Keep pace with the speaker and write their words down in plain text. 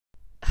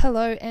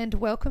Hello and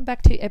welcome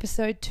back to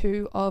episode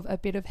 2 of A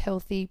Bit of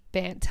Healthy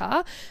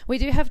Banter. We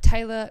do have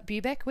Tayla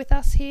Bubeck with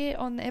us here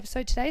on the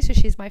episode today, so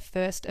she's my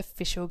first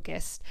official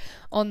guest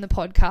on the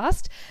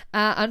podcast.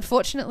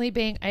 Unfortunately,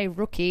 being a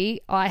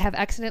rookie, I have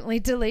accidentally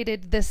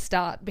deleted the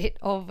start bit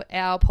of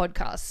our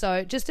podcast.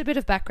 So just a bit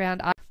of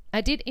background. I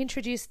did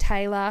introduce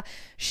Tayla.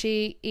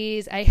 She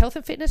is a health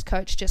and fitness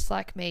coach just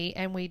like me,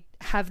 and we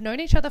have known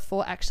each other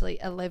for actually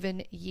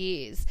 11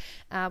 years.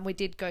 We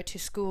did go to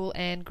school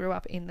and grew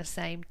up in the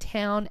same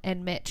town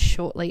and met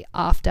shortly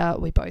after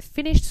we both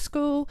finished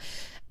school.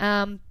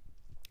 And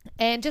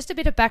just a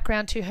bit of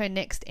background to her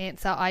next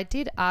answer. I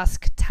did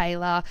ask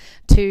Tayla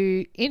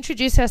to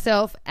introduce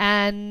herself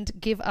and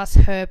give us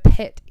her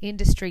pet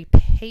industry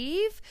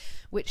peeve,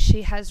 which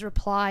she has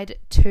replied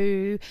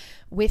to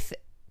with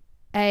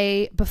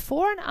a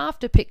before and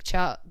after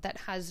picture that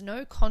has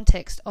no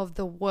context of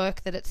the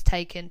work that it's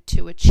taken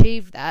to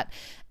achieve that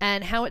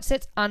and how it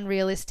sets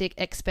unrealistic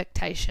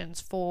expectations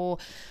for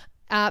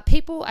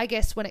people, I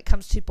guess, when it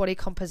comes to body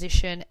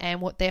composition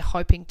and what they're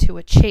hoping to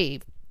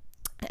achieve.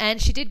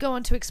 And she did go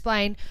on to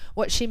explain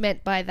what she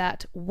meant by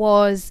that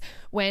was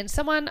when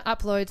someone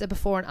uploads a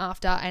before and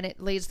after and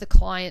it leads the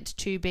client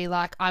to be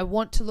like, I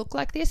want to look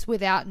like this,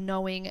 without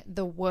knowing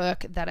the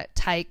work that it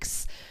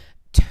takes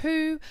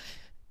to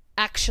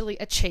actually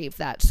achieve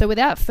that. So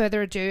without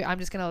further ado, I'm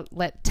just going to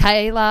let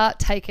Tayla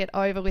take it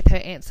over with her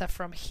answer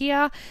from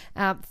here.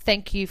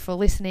 Thank you for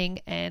listening,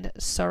 and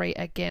sorry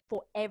again.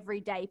 For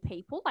everyday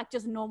people, like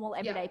just normal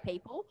everyday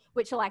people,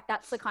 which are like,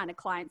 that's the kind of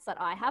clients that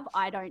I have.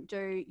 I don't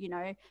do,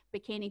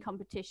 bikini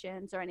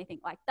competitions or anything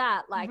like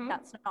that. Like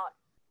that's not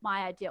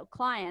my ideal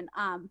client.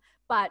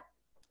 But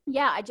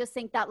yeah, I just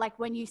think that like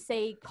when you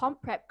see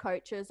comp prep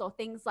coaches or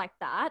things like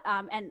that,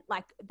 and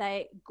like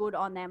they good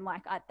on them,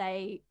 like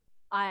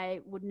I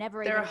would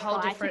never They're even a whole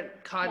try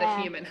different kind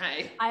of human,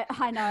 hey?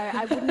 I know.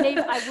 I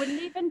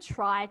wouldn't even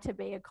try to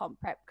be a comp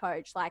prep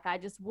coach. Like I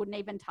just wouldn't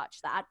even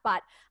touch that.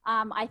 But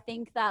I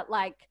think that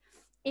like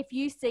if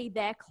you see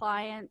their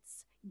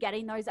clients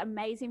getting those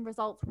amazing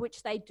results,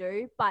 which they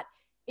do, but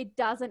it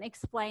doesn't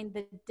explain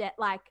the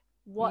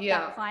what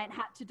that client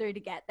had to do to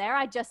get there.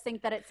 I just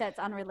think that it sets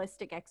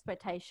unrealistic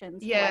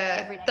expectations. Yeah, for,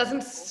 like, everyday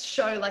doesn't people.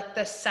 show like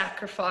the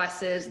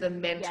sacrifices, the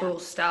mental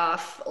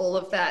stuff, all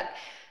of that,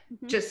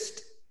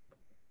 just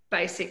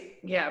basic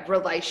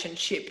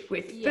relationship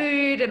with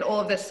food and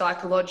all of the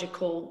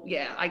psychological.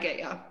 I get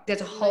you.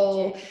 There's a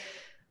whole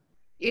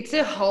it's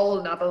a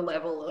whole nother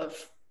level of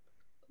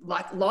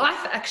like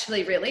life,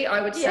 actually, really,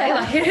 I would say.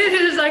 Like it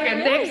is like a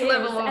next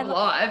level of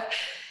life.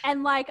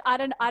 And like I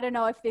don't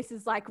know if this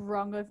is like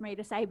wrong of me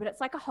to say, but it's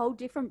like a whole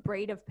different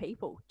breed of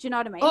people. Do you know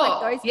what I mean?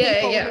 Like those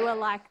people who are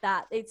like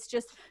that, it's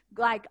just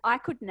like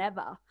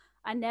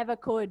I never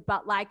could,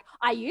 but like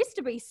I used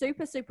to be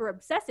super, super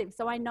obsessive.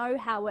 So I know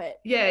how I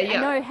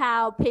know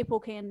how people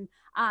can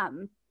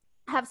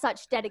have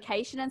such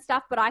dedication and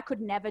stuff, but I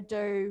could never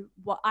do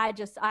what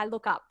I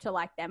look up to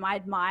like them. I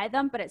admire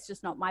them, but it's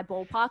just not my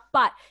ballpark.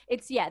 But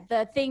it's,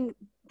 the thing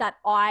that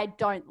I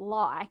don't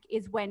like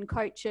is when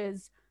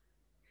coaches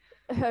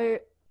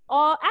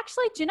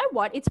actually, do you know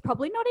what? It's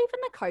probably not even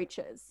the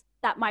coaches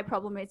that my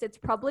problem is. It's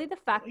probably the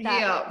fact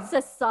that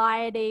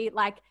society,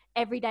 like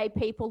everyday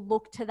people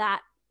look to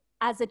that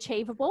as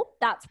achievable.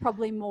 That's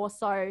probably more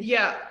so.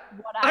 Yeah.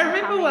 I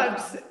remember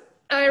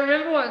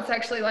once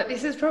actually, like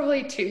this is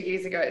probably 2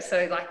 years ago.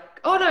 So like,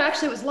 oh no,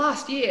 actually it was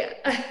last year.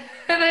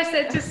 And I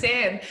said to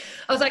Sam,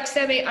 I was like,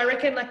 Sammy, I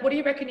reckon, like, what do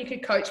you reckon you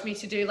could coach me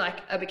to do like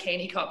a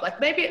bikini comp?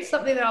 Like maybe it's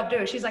something that I'll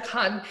do. She's like,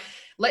 hun,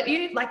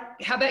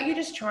 how about you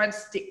just try and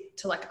stick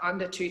to like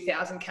under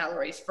 2,000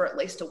 calories for at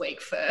least a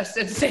week first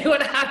and see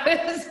what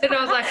happens. And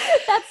I was like,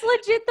 that's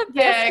legit the best.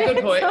 Yeah,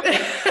 good point.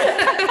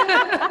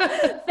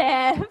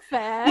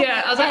 Fair.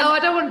 Yeah, I was like, I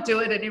don't want to do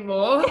it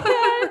anymore.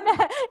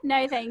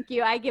 No, thank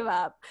you. I give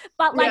up.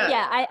 But like,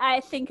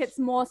 I think it's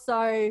more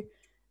so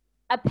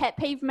a pet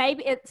peeve.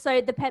 Maybe so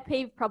the pet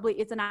peeve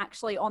probably isn't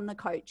actually on the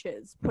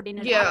coaches putting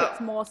it up.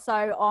 It's more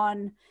so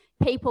on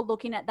people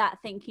looking at that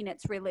thinking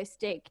it's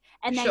realistic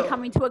and then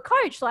coming to a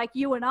coach like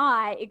you and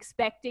I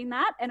expecting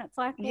that, and it's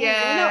like, well,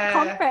 we're not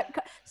comp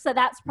prep. So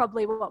that's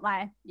probably what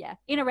I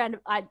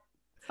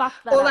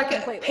fucked that or up like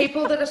completely.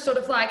 People that are sort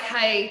of like,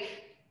 hey,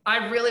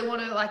 I really want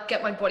to like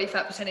get my body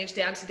fat percentage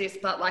down to this,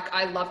 but like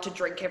I love to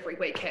drink every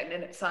weekend.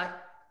 And it's like,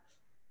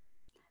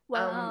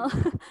 well,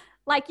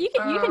 like you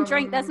can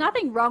drink. There's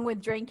nothing wrong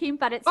with drinking,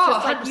 but it's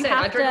just like 100%, you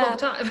have I drink all the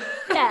time.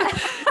 Yeah.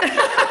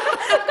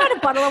 I've got a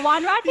bottle of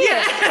wine right here.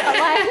 Yeah.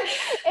 Like,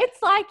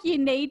 it's like you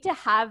need to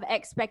have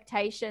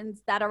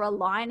expectations that are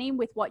aligning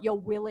with what you're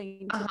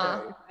willing to do,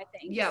 I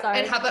think. Yeah, so,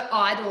 and have an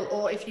idol,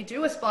 or if you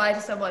do aspire to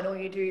someone, or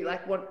you do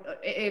like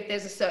if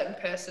there's a certain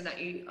person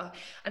that you,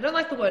 I don't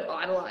like the word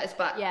idolize,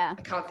 but I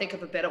can't think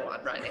of a better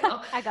one right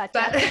now. I got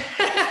you. But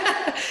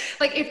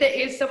like if there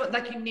is someone,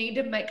 like you need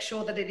to make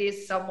sure that it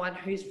is someone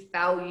whose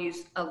values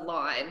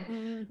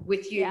align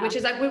with you, which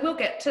is like, we will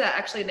get to that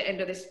actually in the end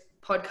of this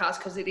podcast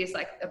because it is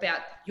like about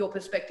your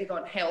perspective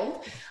on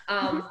health.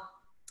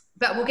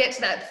 But we'll get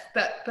to that.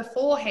 But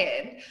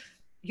beforehand,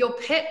 your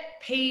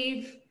pet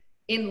peeve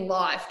in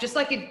life, just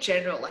like in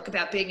general, like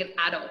about being an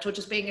adult or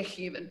just being a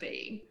human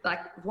being?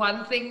 Like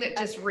one thing that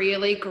just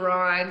really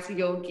grinds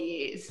your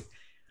gears.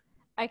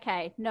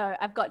 Okay, no,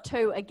 I've got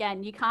two.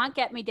 Again, you can't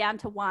get me down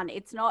to one.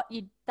 It's not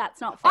you. That's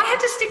not fair. I had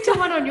to stick to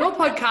one on your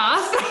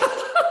podcast.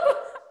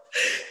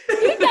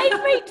 You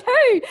gave me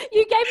two.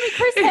 You gave me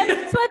Chris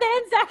Hemsworth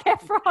and Zac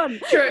Efron.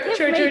 True.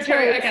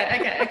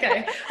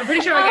 Okay. I'm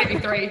pretty sure I gave you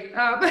three.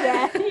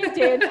 Yeah, you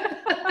did.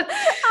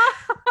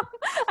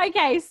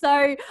 Okay,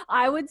 so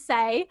I would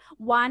say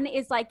one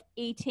is like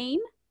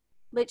eating,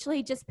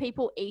 literally just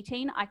people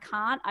eating. I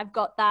can't. I've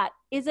got that.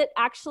 Is it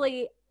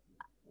actually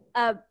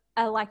a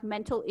like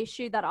mental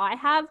issue that I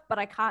have, but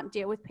I can't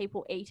deal with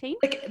people eating?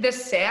 Like the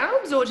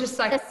sounds or just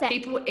like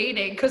people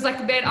eating? Because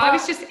like, man, I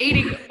was just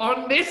eating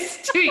on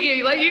this to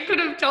you. Like you could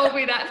have told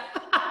me that.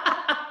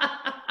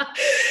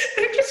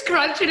 Just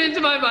crunching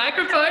into my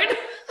microphone.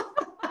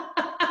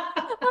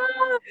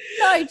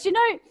 No, do you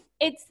know,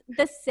 it's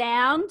the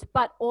sound,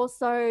 but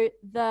also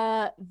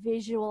the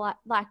visual,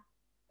 like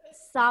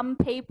some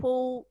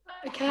people,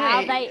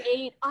 how they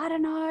eat. I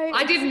don't know.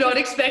 I did not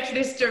expect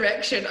this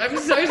direction. I'm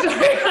so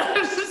sorry.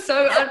 I'm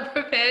so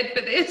unprepared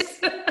for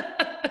this.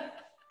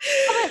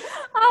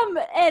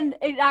 And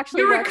it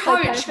actually You're a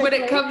coach when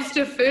it comes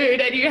to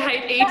food and you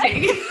hate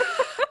eating.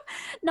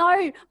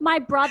 No, my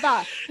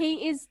brother,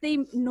 he is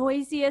the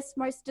noisiest,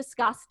 most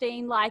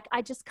disgusting. Like,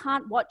 I just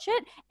can't watch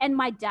it. And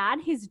my dad,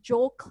 his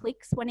jaw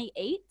clicks when he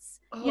eats.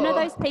 Oh. You know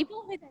those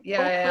people who their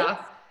jaw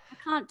clicks? I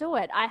can't do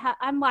it.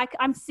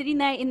 I'm sitting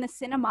there in the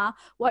cinema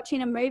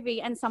watching a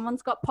movie and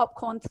someone's got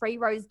popcorn 3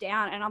 rows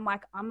down and I'm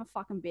like, I'm a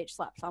fucking bitch,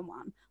 slap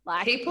someone.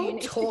 Like people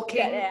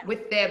talking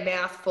with their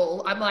mouth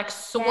full. I'm like,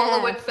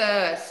 swallow it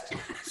first.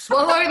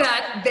 Swallow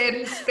that,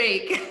 then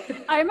speak.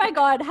 Oh my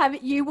God.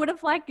 You would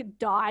have like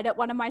died at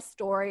one of my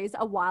stories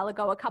a while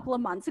ago, a couple of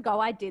months ago.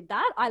 I did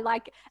that. I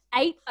like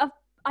ate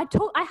I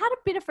had a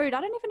bit of food. I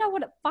don't even know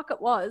what the fuck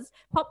it was,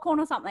 popcorn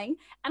or something.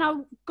 And I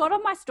got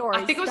on my story.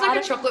 I think it was like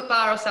a chocolate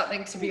bar or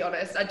something, to be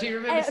honest. I do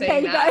remember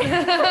seeing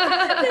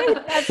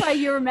that. That's why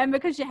you remember,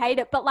 because you hate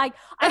it. But like,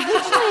 I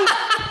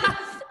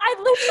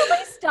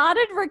literally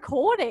started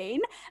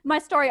recording my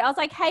story. I was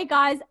like, hey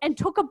guys, and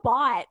took a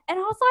bite. And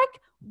I was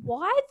like,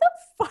 why the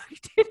fuck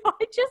did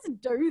I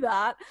just do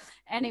that?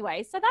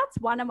 Anyway, so that's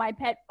one of my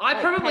pet. I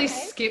probably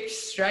skipped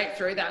straight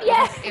through that.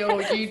 Yeah.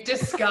 Ew, you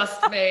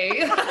disgust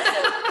me.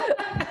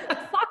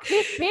 Fuck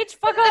this bitch.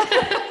 Fuck off.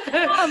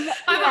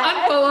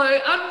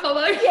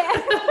 Unfollow.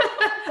 Yeah.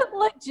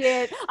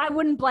 Legit. I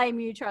wouldn't blame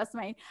you, trust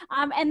me.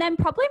 And then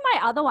probably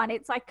my other one,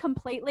 it's like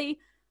completely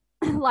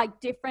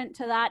like different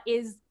to that,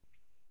 is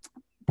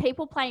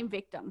people playing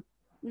victim,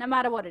 no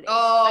matter what it is.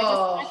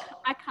 Oh.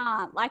 I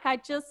can't. Like, I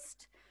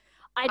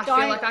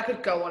feel like I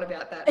could go on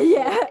about that.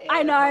 Yeah,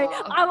 I know.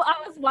 I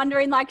was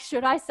wondering, like,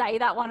 should I say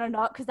that one or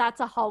not? Because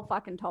that's a whole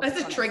fucking topic.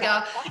 That's a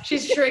trigger.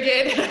 She's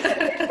triggered.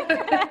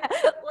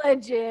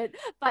 Legit.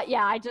 But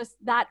yeah,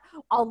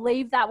 I'll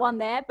leave that one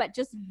there, but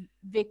just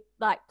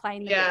like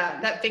playing the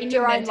victim. That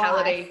victim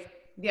mentality.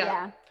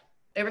 Yeah.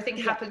 Everything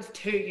happens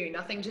to you.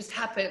 Nothing just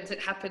happens. It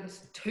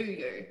happens to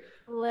you.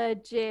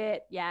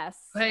 Legit.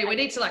 Yes. Hey, we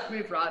need to like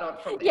move right on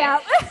from there. Yeah.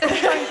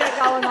 Don't get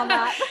going on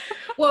that.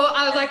 Well,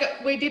 I was like,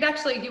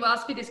 you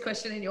asked me this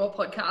question in your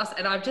podcast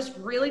and I just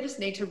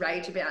need to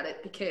rage about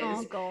it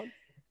because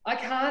I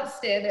can't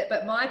stand it.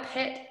 But my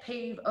pet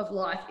peeve of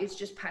life is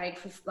just paying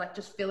for, like,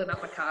 just filling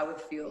up a car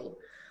with fuel.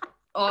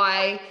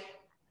 I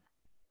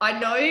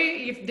know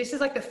this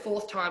is like the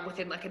 4th time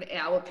within like an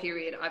hour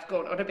period I've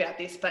gone on about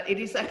this, but it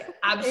is like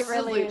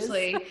absolutely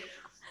really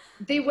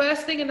the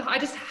worst thing. And I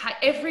just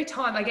every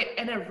time I get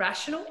an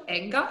irrational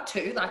anger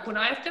too, like when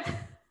I have to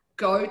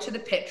go to the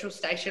petrol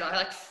station, I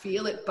like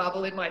feel it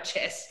bubble in my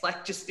chest,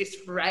 like just this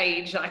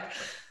rage. Like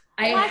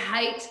I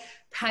hate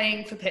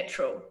paying for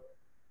petrol.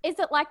 Is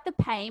it like the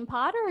paying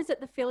part or is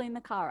it the filling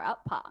the car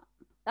up part?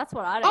 That's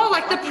what I don't know.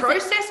 Like the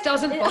process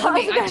doesn't bother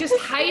me. I just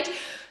hate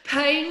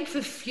paying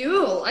for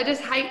fuel. I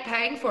just hate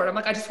paying for it. I'm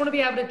like, I just want to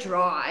be able to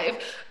drive.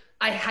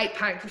 I hate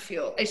paying for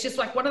fuel. It's just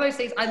like one of those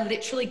things, I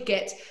literally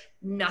get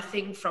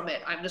nothing from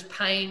it. I'm just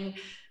paying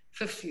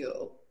for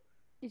fuel.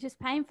 You're just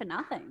paying for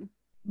nothing.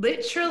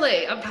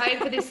 Literally, I'm paying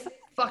for this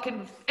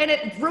fucking, and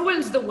it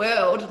ruins the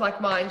world, like,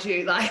 mind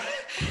you, like.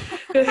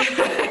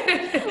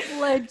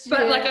 Legit.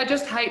 But like, I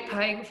just hate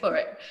paying for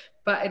it.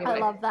 But anyway. I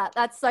love that.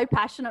 That's so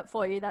passionate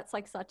for you. That's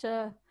like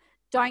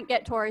don't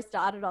get Tori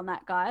started on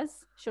that,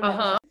 guys.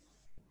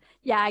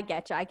 Yeah, I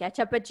get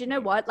you. But you know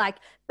what? Like,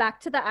 back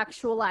to the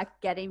actual, like,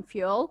 getting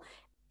fuel.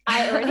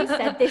 I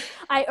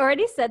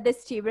already said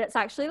this to you, but it's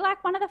actually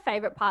like one of the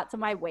favorite parts of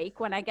my week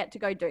when I get to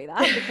go do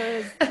that,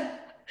 because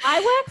I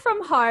work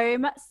from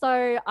home.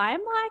 So I'm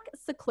like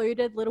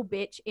secluded little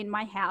bitch in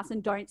my house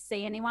and don't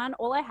see anyone.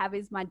 All I have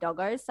is my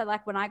doggos. So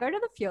like when I go to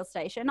the fuel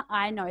station,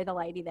 I know the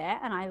lady there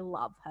and I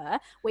love her.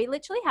 We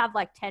literally have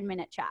like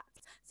 10-minute chats.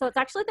 So it's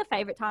actually the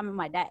favorite time of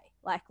my day.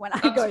 Like when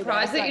I'm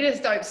surprised that you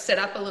just don't set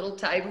up a little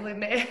table in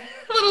there,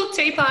 a little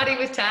tea party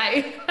with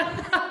Tay.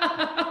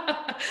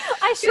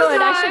 I should.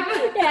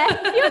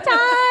 Yeah, your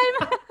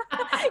time.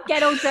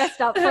 Get all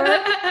dressed up for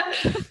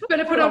it.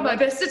 Better put on my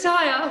best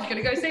attire. I'm going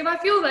to go see my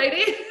fuel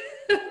lady.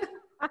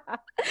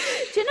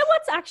 Do you know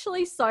what's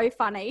actually so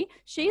funny?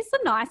 She's the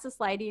nicest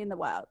lady in the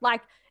world.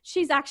 Like,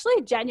 she's actually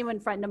a genuine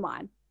friend of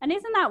mine. And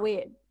isn't that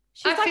weird?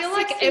 I feel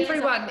like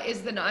everyone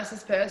is the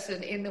nicest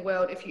person in the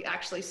world if you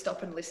actually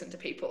stop and listen to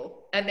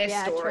people and their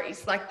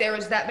stories. True. Like, there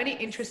is that many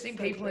interesting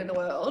people in the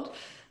world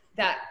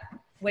that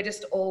we're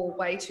just all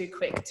way too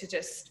quick to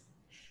just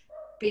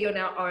be on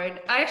our own.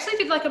 I actually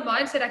did like a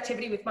mindset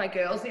activity with my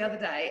girls the other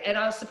day, and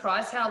I was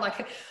surprised how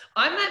like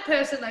I'm that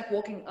person like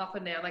walking up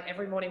and down, like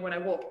every morning when I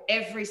walk,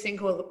 every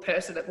single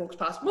person that walks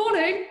past,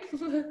 morning,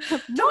 top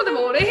of the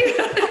morning,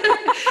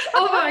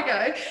 oh my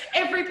God,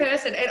 every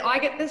person. And I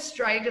get the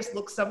strangest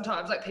looks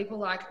sometimes, like people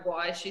like,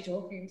 why is she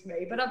talking to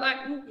me? But I'm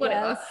like,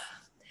 whatever. Yes.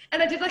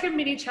 And I did like a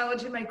mini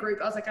challenge in my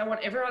group. I was like, I want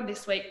everyone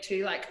this week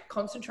to like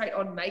concentrate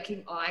on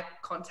making eye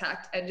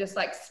contact and just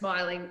like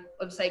smiling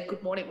and say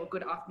good morning or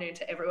good afternoon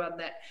to everyone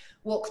that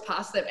walks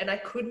past them. And I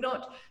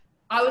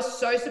was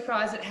so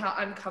surprised at how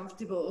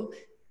uncomfortable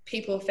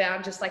people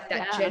found just like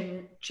that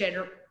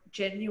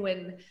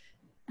genuine.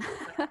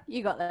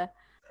 You got there.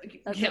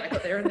 I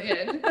got there in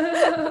the end.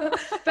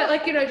 But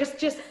like, you know,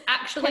 just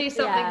actually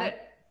something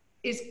that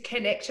is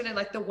connection and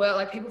like the world,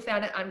 like people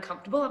found it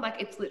uncomfortable. I'm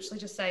like, it's literally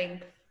just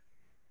saying,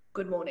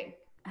 good morning.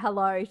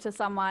 Hello to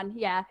someone.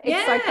 Yeah.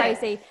 It's so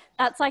crazy.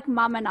 That's like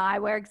mum and I,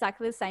 we're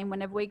exactly the same.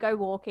 Whenever we go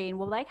walking,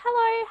 we're like,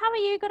 hello, how are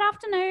you? Good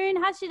afternoon.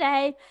 How's your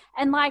day?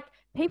 And like,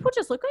 people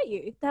just look at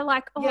you. They're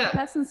like, oh, the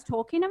person's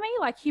talking to me,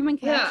 like human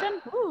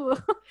connection. Yeah, Ooh.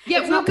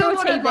 We'll go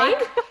on and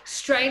like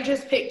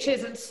strangers'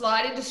 pictures and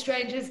slide into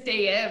strangers'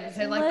 DMs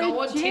and like go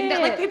on Tinder.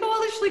 Like people will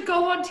literally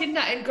go on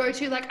Tinder and go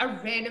to like a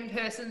random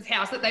person's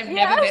house that they've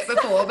never met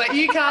before, but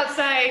you can't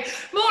say,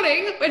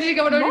 morning, when did you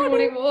go on your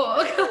morning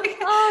walk? Like,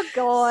 oh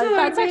God, so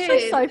that's weird.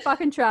 Actually so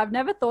fucking true. I've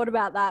never thought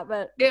about that,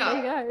 but there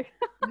you go.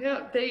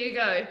 Yeah, there you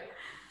go.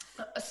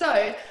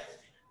 So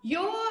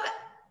you're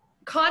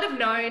kind of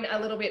known a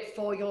little bit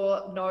for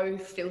your no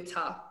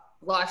filter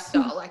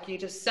lifestyle. Like you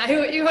just say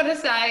what you want to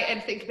say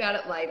and think about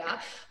it later,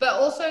 but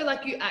also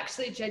like you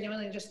actually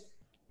genuinely just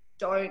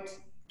don't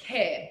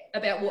care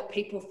about what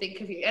people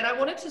think of you. And I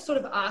wanted to sort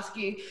of ask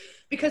you,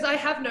 because I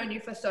have known you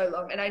for so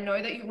long and I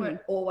know that you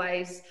weren't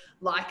always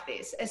like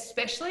this,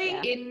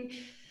 especially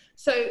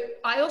so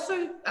I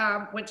also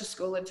went to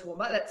school in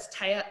Toowoomba. That's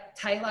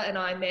Tayla and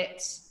I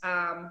met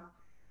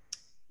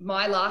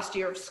my last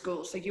year of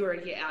school. So you were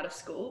a year out of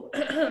school.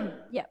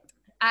 Yep.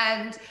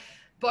 And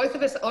both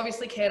of us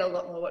obviously cared a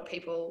lot more what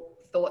people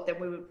thought than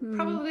we would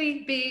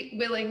probably be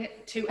willing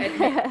to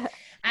admit.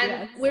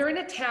 And we're in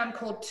a town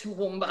called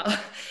Toowoomba.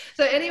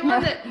 So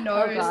anyone that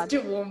knows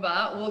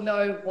Toowoomba will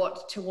know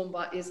what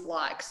Toowoomba is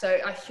like. So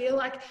I feel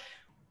like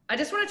I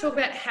just want to talk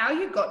about how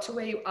you got to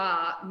where you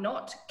are,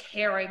 not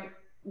caring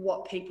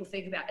what people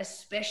think about,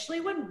 especially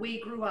when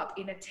we grew up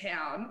in a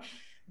town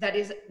that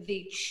is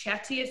the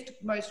chattiest,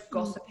 most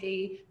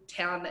gossipy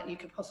town that you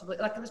could possibly,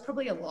 like there's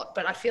probably a lot,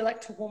 but I feel like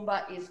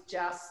Toowoomba is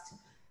just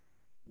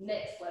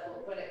next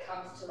level when it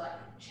comes to like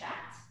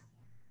chat.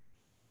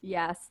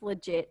 Yes,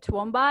 legit.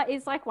 Toowoomba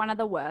is like one of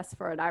the worst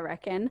for it, I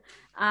reckon.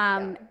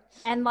 And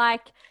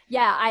like,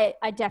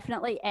 I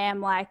definitely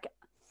am like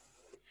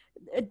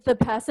the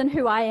person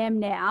who I am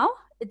now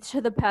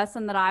to the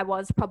person that I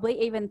was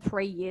probably even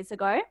 3 years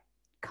ago.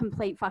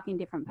 Complete fucking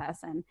different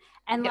person.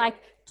 And like,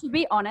 to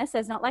be honest,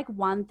 there's not like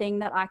one thing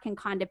that I can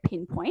kind of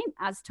pinpoint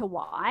as to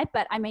why,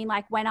 but I mean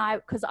like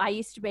because I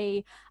used to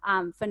be,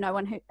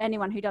 for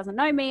anyone who doesn't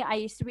know me, I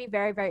used to be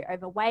very, very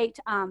overweight.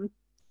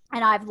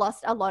 And I've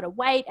lost a lot of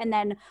weight. And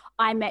then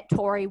I met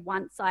Tori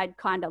once I'd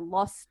kind of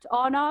lost,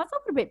 I was a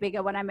little bit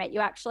bigger when I met you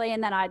actually.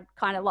 And then I'd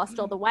kind of lost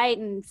all the weight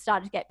and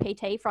started to get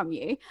PT from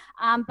you.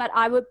 But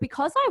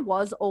because I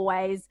was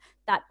always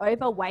that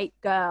overweight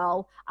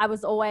girl, I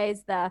was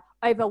always the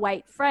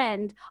overweight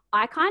friend,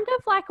 I kind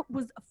of like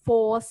was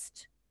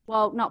forced,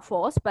 well, not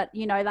forced, but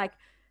you know, like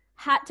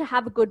had to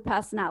have a good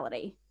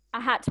personality. I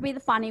had to be the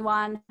funny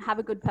one, have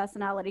a good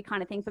personality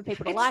kind of thing for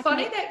people to like me.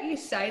 It's funny that you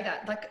say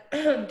that, like,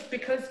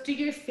 because do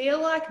you feel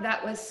like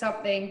that was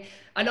something,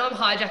 I know I'm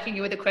hijacking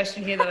you with a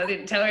question here that I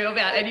didn't tell you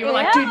about, and you were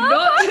like, do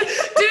not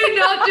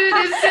do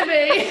this to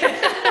me.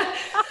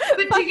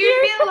 But do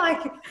you feel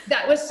like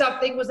that was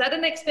something, was that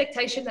an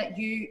expectation that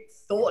you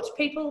thought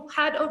people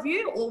had of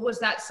you, or was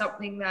that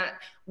something that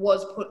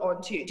was put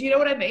onto you? Do you know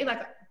what I mean?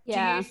 Like, do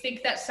you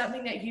think that's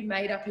something that you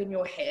made up in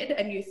your head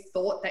and you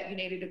thought that you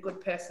needed a good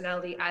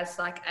personality as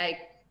like a,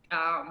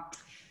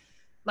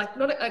 like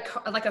not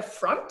like a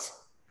front?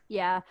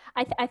 Yeah,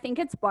 I think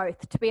it's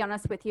both, to be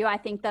honest with you. I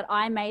think that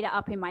I made it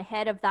up in my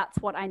head of that's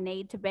what I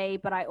need to be,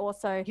 but I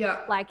also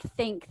like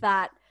think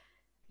that,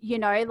 you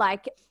know,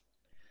 like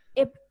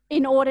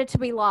in order to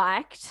be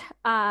liked,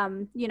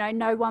 you know,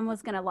 no one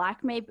was going to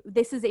like me.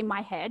 This is in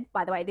my head,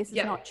 by the way, this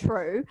is not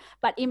true.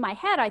 But in my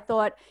head, I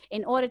thought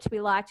in order to be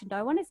liked,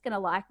 no one is going to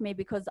like me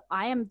because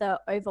I am the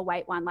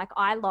overweight one. Like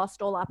I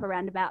lost all up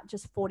around about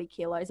just 40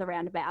 kilos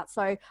around about.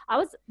 So I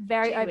was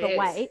very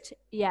overweight.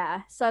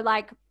 Yeah. So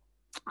like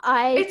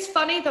It's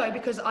funny though,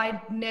 because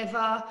I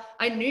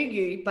knew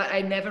you, but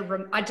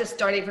I just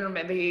don't even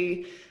remember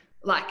you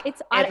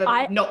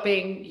not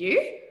being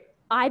you.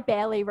 I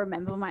barely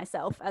remember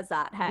myself as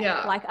that. Hey,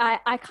 yeah. Like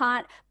I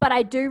can't, but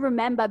I do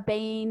remember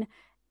being,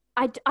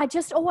 I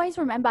just always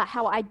remember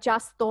how I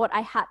just thought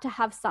I had to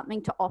have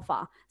something to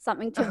offer,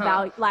 something to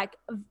value, like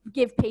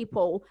give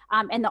people.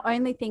 And the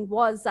only thing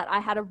was that I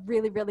had a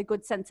really, really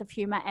good sense of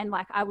humor, and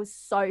like I was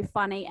so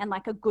funny and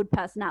like a good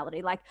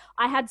personality. Like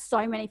I had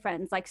so many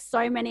friends, like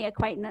so many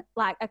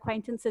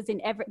acquaintances in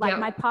every, like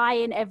my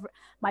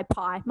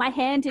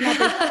hand in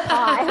every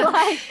pie.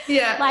 Like,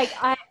 like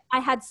I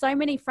had so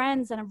many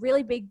friends and a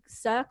really big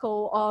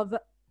circle of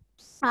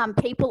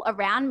people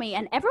around me,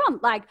 and everyone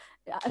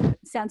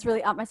sounds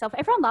really up myself.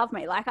 Everyone loved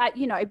me, like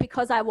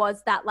because I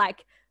was that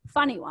like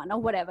funny one or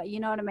whatever, you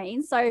know what I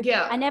mean? So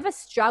I never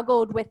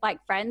struggled with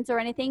like friends or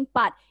anything,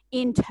 but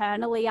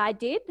internally I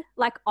did.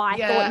 Like I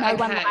thought no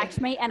one liked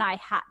me, and I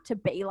had to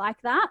be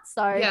like that.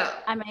 So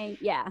I mean,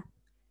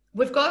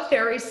 we've got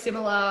very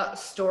similar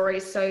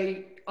stories. So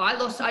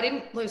I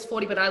didn't lose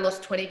 40, but I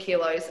lost 20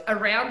 kilos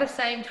around the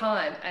same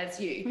time as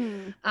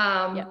you.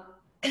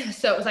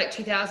 So it was like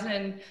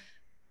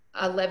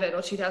 2011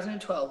 or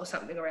 2012 or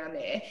something around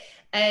there.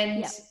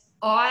 And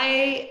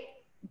I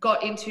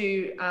got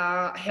into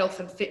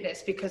health and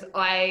fitness because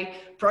I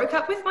broke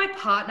up with my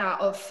partner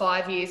of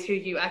 5 years, who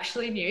you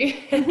actually knew.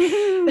 Let's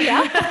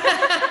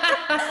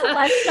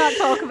not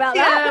talk about that.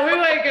 Yeah, we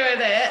won't go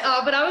there.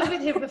 But I was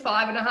with him for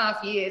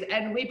 5.5 years,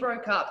 and we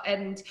broke up.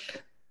 And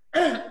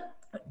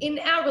in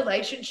our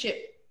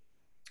relationship,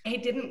 he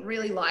didn't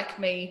really like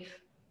me,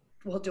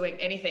 well, doing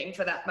anything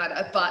for that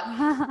matter,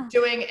 but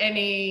doing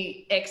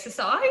any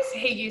exercise.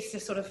 He used to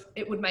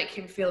it would make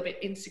him feel a bit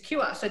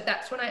insecure. So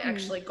that's when I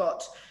actually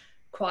got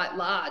quite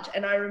large.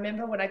 And I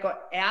remember when I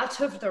got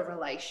out of the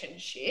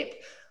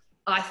relationship,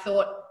 I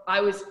thought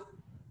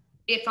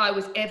if I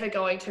was ever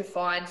going to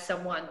find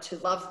someone to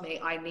love me,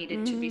 I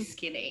needed to be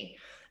skinny.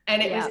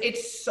 And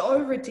it's so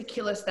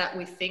ridiculous that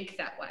we think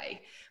that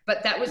way.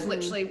 But that was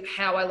literally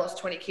how I lost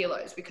 20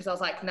 kilos, because I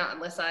was like, nah,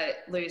 unless I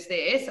lose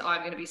this,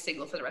 I'm going to be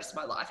single for the rest of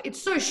my life. It's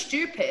so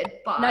stupid,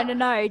 but...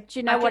 No. Do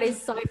you know what is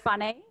so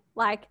funny?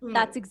 Like,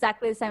 that's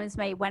exactly the same as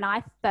me. When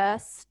I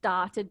first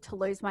started to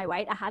lose my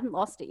weight, I hadn't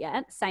lost it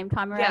yet. Same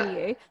time around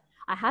you.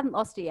 I hadn't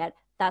lost it yet.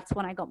 That's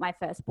when I got my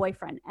first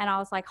boyfriend. And I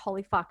was like,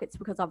 holy fuck, it's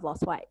because I've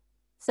lost weight.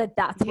 So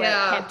that's where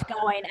it kept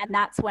going. And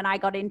that's when I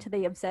got into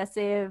the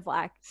obsessive,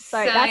 like,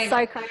 so Same. That's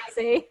so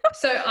crazy.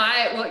 So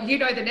you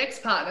know the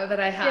next partner that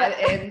I had,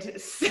 and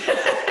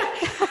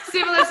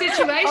similar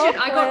situation.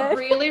 I got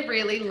really,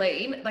 really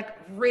lean, like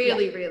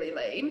really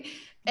lean.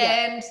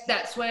 And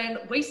that's when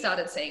we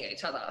started seeing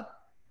each other.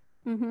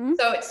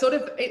 So it's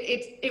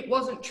it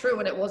wasn't true,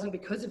 and it wasn't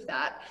because of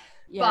that.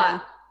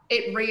 But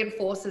it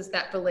reinforces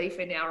that belief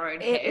in our own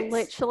heads. It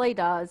literally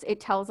does. It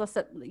tells us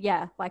that,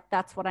 like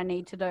that's what I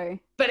need to do.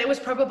 But it was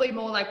probably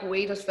more like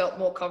we just felt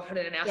more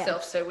confident in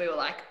ourselves. So we were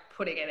like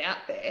putting it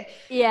out there.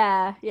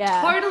 Yeah.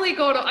 Totally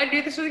gone. I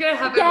knew this was going to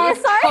happen. Yeah,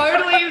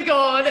 totally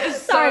gone.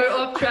 So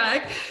off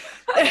track.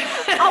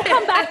 I'll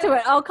come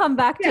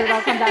back to it.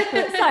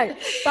 So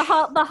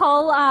the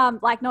whole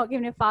like not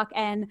giving a fuck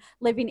and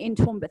living in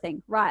Toowoomba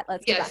thing. Right.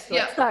 Let's get back to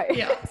it. So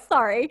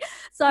sorry.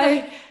 So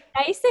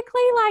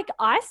basically, like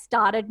I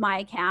started my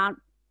account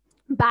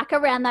back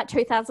around that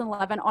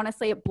 2011.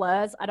 Honestly, it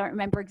blurs. I don't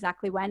remember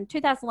exactly when.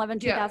 2011,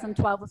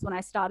 2012 was when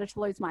I started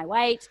to lose my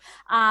weight.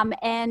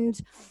 And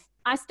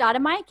I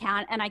started my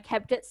account and I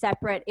kept it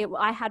separate.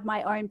 I had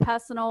my own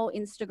personal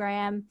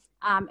Instagram.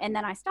 And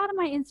then I started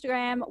my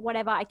Instagram,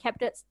 whatever. I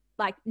kept it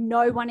like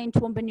no one in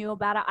Toowoomba knew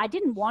about it. I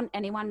didn't want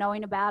anyone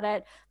knowing about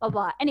it, blah,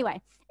 blah.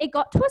 Anyway, it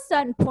got to a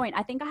certain point.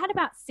 I think I had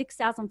about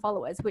 6,000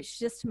 followers, which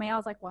just to me, I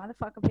was like, why the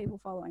fuck are people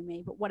following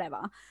me? But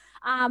whatever.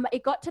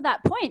 It got to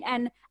that point,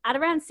 and at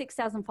around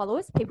 6,000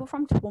 followers, people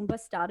from Toowoomba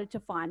started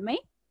to find me.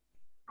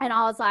 And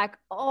I was like,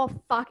 oh,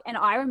 fuck. And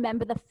I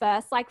remember the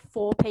first like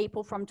 4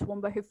 people from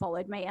Toowoomba who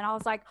followed me. And I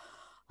was like,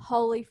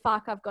 holy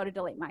fuck, I've got to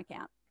delete my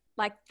account.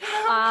 Like,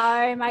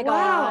 oh my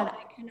God,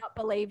 I cannot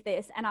believe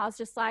this. And I was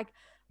just like,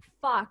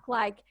 fuck.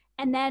 Like,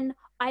 and then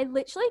I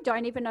literally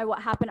don't even know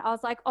what happened. I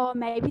was like, oh,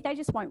 maybe they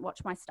just won't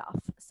watch my stuff.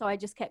 So I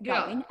just kept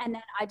going. And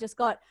then I just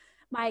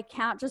my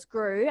account just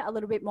grew a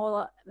little bit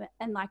more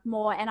and like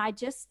more. And I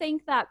just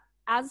think that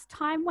as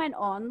time went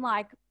on,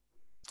 like,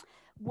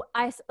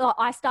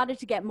 I started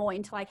to get more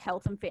into like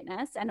health and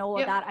fitness and all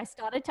of that. I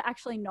started to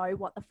actually know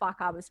what the fuck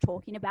I was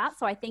talking about.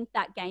 So I think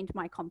that gained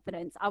my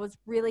confidence. I was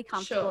really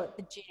comfortable at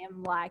the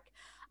gym. Like,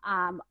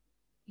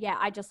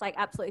 I just like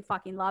absolutely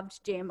fucking loved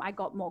gym. I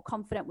got more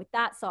confident with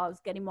that. So I was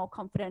getting more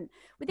confident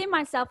within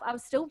myself. I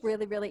was still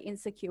really, really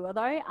insecure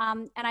though.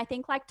 And I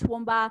think like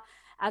Toowoomba,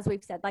 as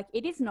we've said, like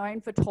it is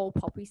known for tall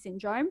poppy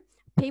syndrome.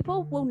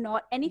 People will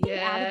not, anything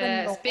out of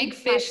the norm. Big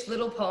fish,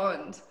 little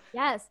pond.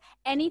 Yes.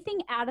 Anything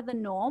out of the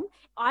norm.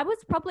 I was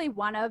probably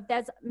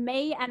there's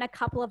me and a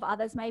couple of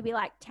others, maybe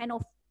like 10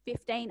 or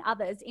 15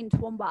 others in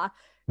Toowoomba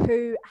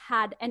who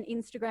had an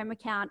Instagram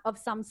account of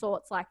some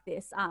sorts like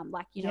this,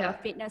 like, you know, a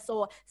fitness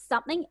or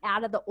something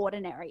out of the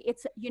ordinary.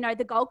 It's, you know,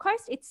 the Gold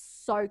Coast, it's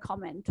so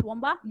common.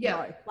 Toowoomba,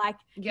 no, like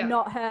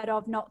not heard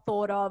of, not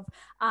thought of.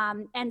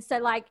 And so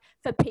like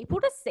for people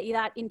to see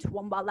that in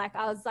Toowoomba, like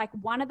I was like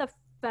one of the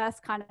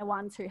first kind of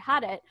ones who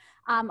had it.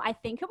 I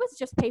think it was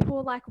just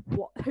people like,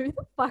 what, who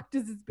the fuck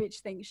does this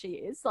bitch think she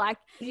is? Like,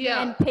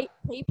 and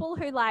people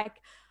who like,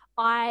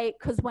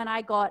 because when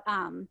I got,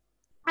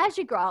 as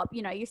you grow up,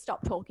 you know, you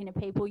stop talking to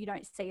people, you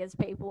don't see as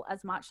people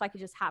as much, like it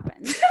just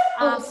happens. Sorry.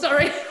 I'm so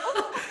sorry.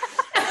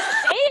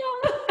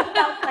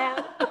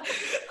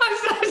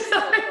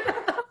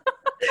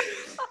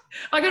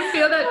 I could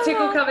feel that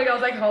tickle coming. I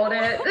was like, hold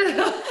it.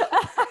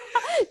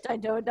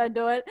 Don't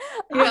do it.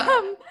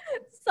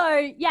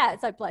 Yeah.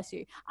 So bless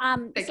you.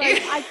 Thank you.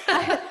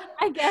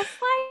 I guess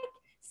like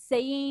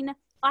seeing,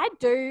 I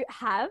do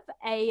have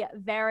a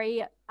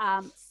very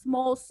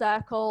small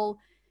circle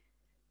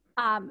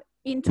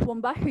in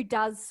Toowoomba who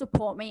does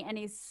support me and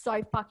is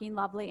so fucking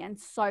lovely and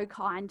so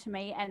kind to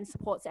me and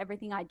supports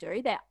everything I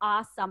do. There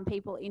are some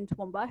people in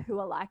Toowoomba who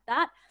are like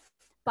that.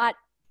 But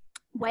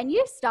when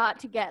you start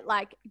to get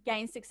like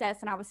gain success,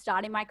 and I was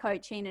starting my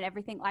coaching and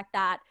everything like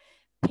that,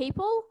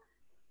 people,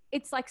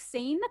 it's like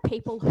seeing the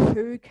people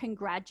who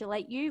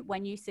congratulate you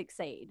when you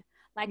succeed.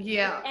 Like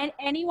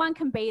anyone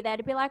can be there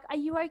to be like, are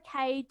you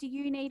okay? Do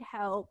you need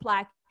help?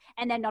 Like,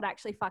 and then not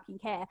actually fucking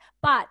care.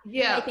 But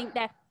they think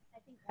they're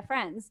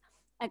friends.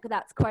 And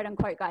that's quote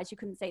unquote, guys, you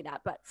couldn't see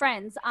that, but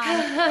friends.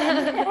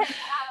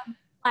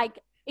 Like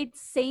it's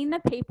seeing the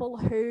people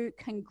who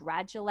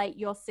congratulate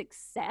your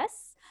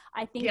success.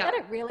 I think that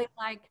it really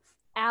like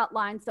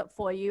outlines it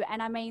for you.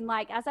 And I mean,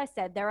 like, as I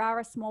said, there are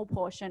a small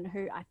portion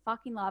who I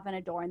fucking love and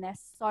adore, and they're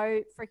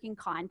so freaking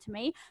kind to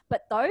me.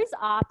 But those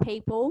are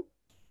people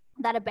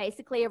that are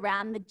basically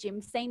around the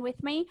gym scene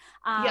with me.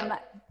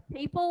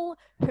 People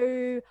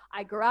who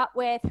I grew up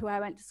with, who I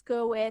went to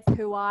school with,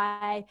 who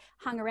I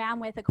hung around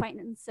with,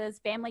 acquaintances,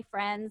 family,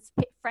 friends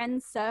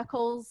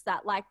circles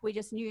that like we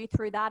just knew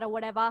through that or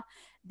whatever.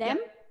 Them,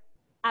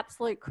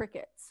 absolute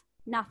crickets.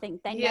 Nothing.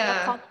 They never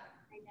comment,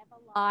 they never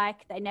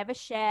like, they never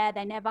share,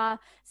 they never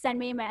send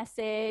me a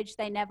message,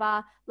 they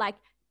never like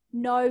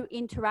no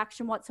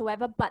interaction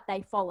whatsoever, but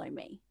they follow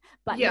me.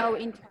 But no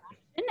interaction.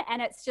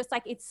 And it's just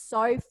like, it's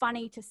so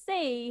funny to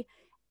see.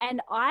 And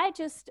I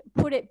just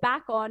put it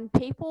back on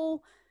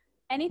people,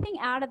 anything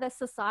out of the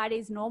society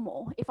is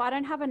normal. If I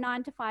don't have a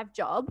 9-to-5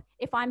 job,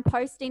 if I'm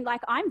posting,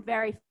 like I'm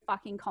very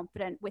fucking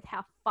confident with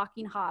how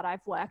fucking hard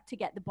I've worked to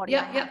get the body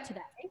I have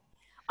today.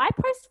 I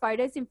post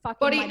photos in fucking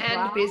body my and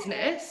bra.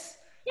 business.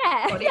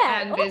 Body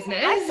and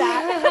business. Like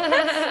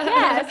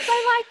that. So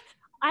like,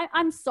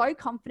 I'm so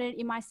confident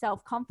in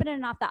myself, confident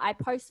enough that I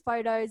post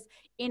photos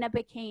in a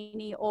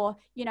bikini or,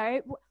 you know,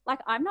 like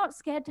I'm not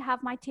scared to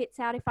have my tits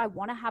out if I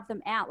want to have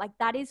them out. Like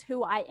that is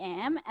who I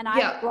am. And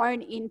I've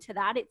grown into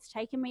that. It's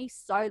taken me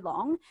so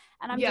long.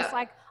 And I'm just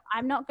like,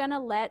 I'm not going to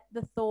let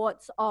the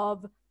thoughts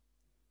of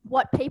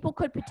what people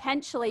could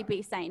potentially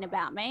be saying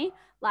about me,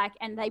 like,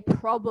 and they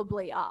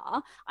probably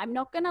are, I'm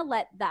not going to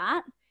let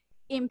that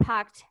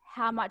impact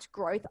how much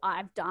growth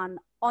I've done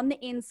on the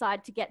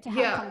inside to get to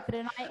how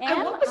confident I am.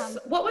 And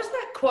what was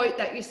that quote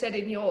that you said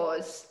in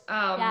yours?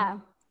 I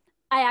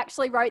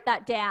actually wrote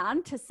that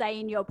down to say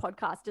in your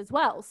podcast as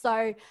well.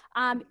 So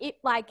it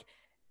like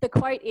the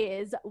quote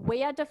is,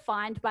 we are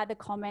defined by the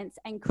comments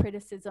and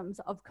criticisms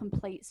of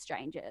complete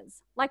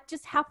strangers. Like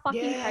just how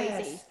fucking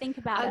crazy. Think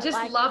about it. I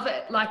just love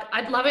it. Like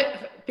I'd love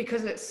it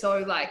because it's so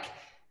like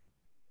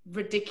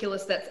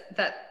ridiculous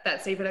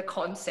that's even a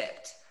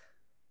concept.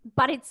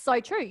 But it's so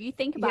true. You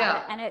think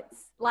about it and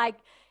it's like,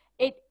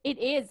 it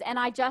is. And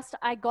I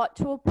got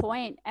to a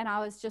point and I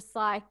was just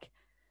like,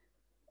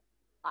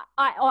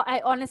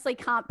 I honestly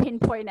can't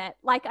pinpoint it.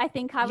 Like, I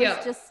think I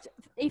was just,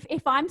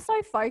 if I'm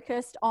so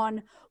focused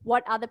on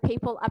what other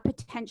people are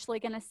potentially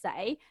going to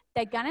say,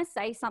 they're going to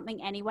say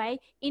something anyway.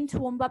 In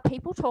Toowoomba,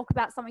 people talk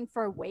about something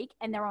for a week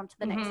and they're on to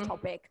the next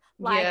topic.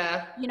 Like,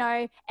 you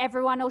know,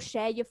 everyone will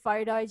share your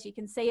photos. You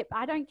can see it. But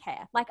I don't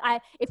care. Like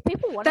if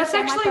people want to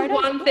share my photos. That's actually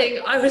one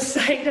thing I was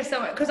saying to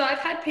someone, because I've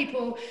had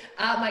people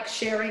like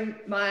sharing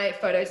my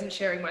photos and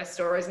sharing my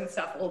stories and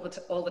stuff all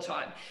the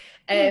time.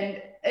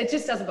 And it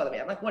just doesn't bother me.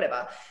 I'm like,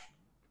 whatever.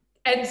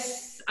 And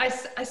I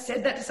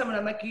said that to someone.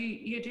 I'm like,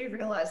 you do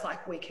realize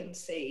like we can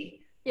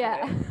see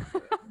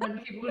when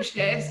people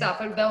share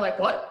stuff and they're like,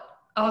 what?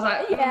 I was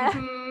like,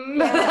 And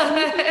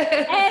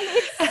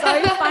it's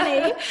so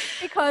funny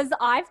because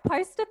I've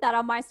posted that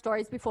on my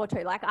stories before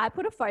too. Like I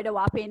put a photo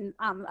up in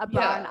a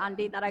bra and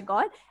undie that I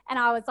got and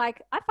I was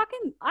like,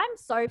 I'm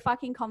so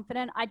fucking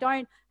confident. I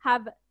don't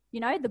have, you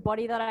know, the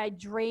body that I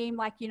dream,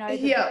 like, you know,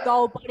 the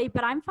goal body,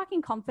 but I'm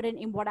fucking confident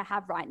in what I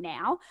have right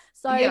now.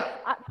 So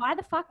why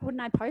the fuck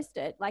wouldn't I post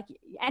it? Like,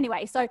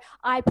 anyway, so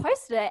I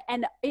posted it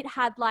and it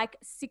had like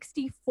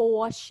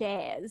 64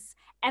 shares.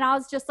 And I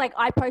was just like,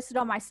 I posted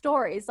on my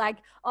stories, like,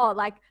 oh,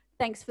 like,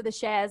 thanks for the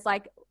shares.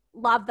 Like,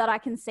 love that I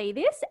can see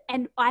this.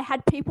 And I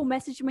had people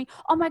messaging me,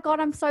 oh my God,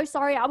 I'm so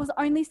sorry. I was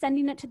only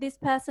sending it to this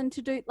person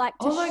to do like,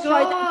 to oh my show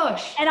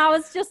gosh. them. And I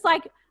was just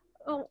like,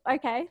 oh,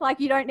 okay. Like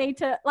you don't need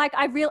to, like,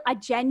 I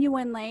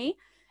genuinely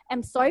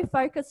am so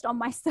focused on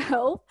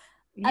myself.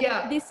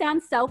 Yeah. This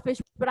sounds selfish,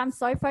 but I'm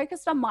so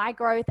focused on my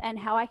growth and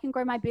how I can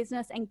grow my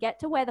business and get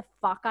to where the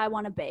fuck I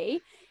want to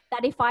be,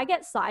 that if I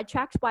get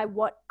sidetracked by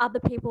what other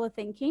people are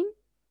thinking,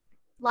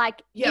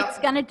 like it's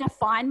going to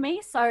define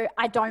me. So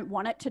I don't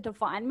want it to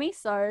define me.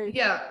 So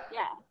yeah.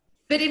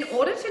 But in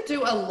order to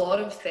do a lot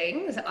of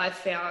things, I've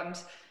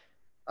found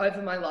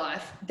over my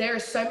life, there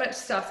is so much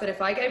stuff that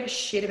if I gave a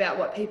shit about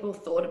what people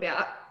thought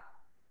about,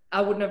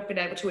 I wouldn't have been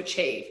able to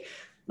achieve.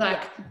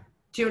 Like,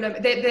 do you know what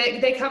I mean?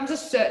 There comes a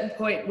certain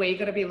point where you've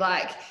got to be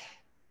like,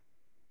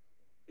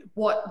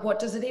 what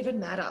does it even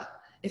matter?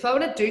 If I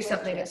want to do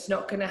something, it's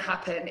not going to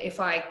happen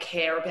if I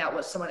care about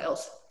what someone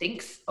else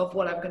thinks of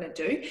what I'm going to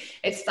do.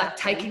 It's like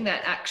taking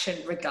that action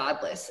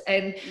regardless.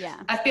 And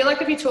I feel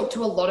like if you talk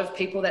to a lot of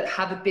people that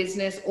have a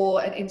business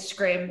or an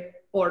Instagram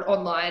or an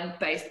online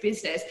based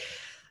business,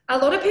 a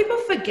lot of people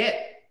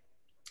forget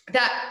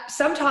that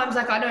sometimes,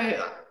 like I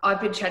know I've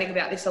been chatting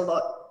about this a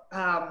lot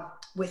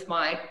with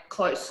my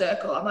close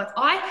circle. I'm like,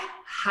 I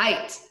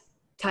hate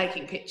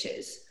taking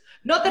pictures.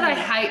 Not that I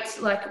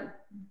hate like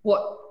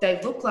what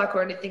they look like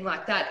or anything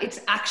like that.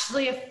 It's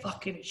actually a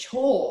fucking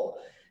chore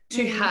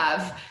to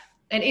have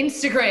an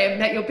Instagram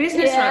that your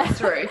business runs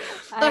through.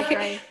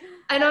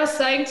 And I was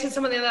saying to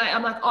someone the other day,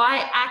 I'm like,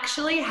 I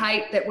actually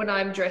hate that when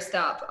I'm dressed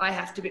up, I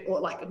have to be, or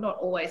like not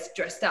always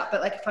dressed up,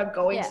 but like if I'm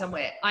going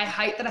somewhere, I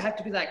hate that I have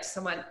to be like to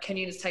someone, can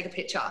you just take a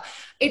picture?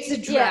 It's a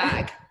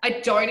drag.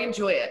 I don't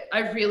enjoy it.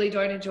 I really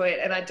don't enjoy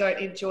it. And I don't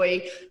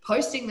enjoy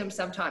posting them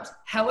sometimes.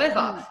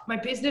 However, my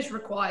business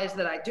requires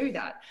that I do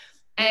that.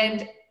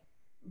 And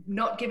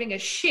not giving a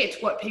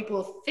shit what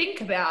people think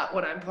about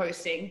what I'm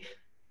posting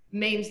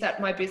means that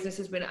my business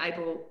has been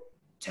able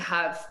to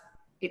have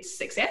its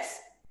success.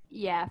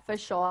 Yeah, for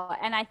sure.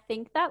 And I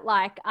think that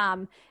like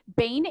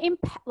being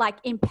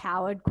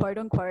empowered, quote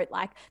unquote,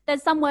 like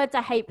there's some words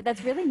I hate, but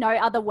there's really no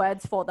other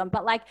words for them.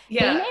 But like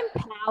being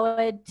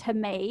empowered to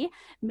me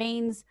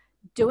means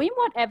doing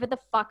whatever the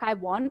fuck I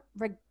want,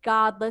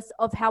 regardless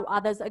of how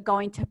others are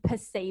going to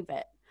perceive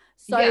it.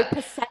 So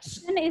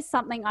perception is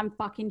something I'm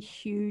fucking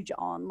huge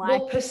on. Like,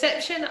 well,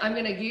 perception, I'm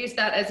going to use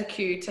that as a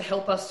cue to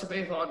help us to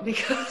move on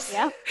because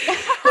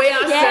we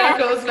are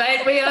circles,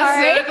 mate. We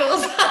are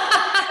circles.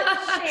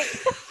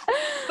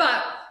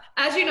 But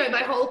as you know,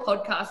 my whole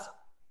podcast,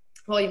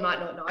 well, you might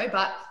not know,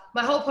 but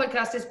my whole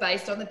podcast is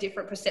based on the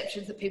different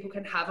perceptions that people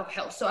can have of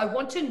health. So I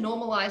want to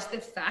normalize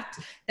the fact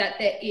that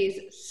there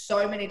is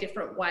so many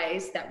different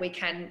ways that we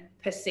can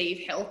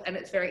perceive health, and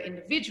it's very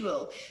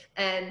individual.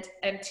 And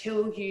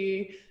until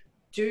you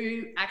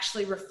do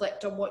actually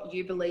reflect on what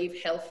you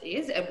believe health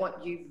is and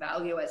what you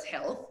value as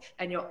health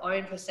and your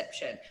own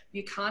perception,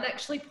 you can't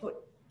actually put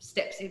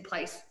steps in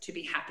place to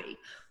be happy.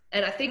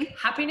 And I think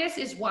happiness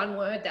is one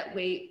word that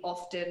we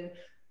often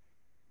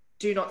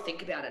do not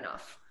think about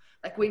enough.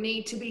 Like we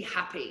need to be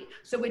happy.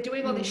 So we're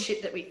doing all this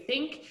shit that we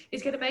think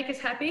is going to make us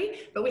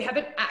happy, but we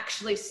haven't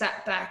actually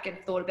sat back and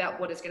thought about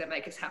what is going to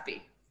make us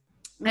happy.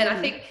 And I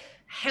think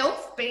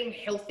health, being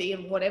healthy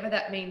and whatever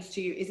that means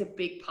to you, is a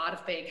big part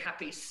of being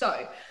happy.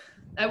 So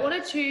I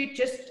wanted to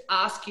just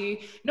ask you,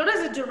 not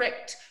as a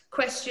direct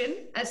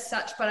question as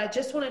such, but I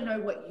just want to know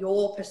what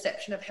your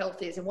perception of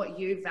health is and what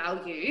you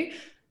value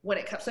when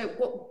it comes. So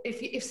what,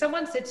 if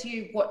someone said to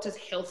you, what does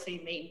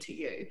healthy mean to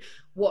you?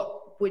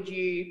 What would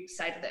you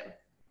say to them?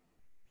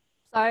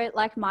 So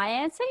like my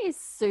answer is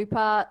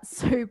super,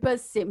 super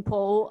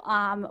simple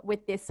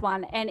with this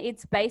one. And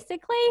it's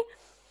basically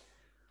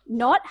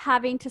not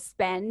having to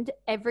spend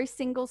every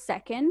single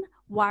second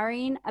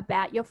worrying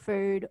about your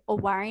food or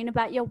worrying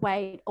about your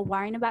weight or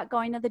worrying about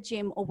going to the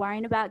gym or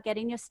worrying about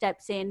getting your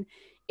steps in.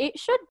 It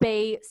should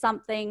be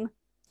something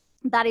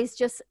that is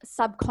just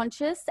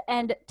subconscious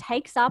and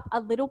takes up a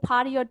little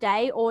part of your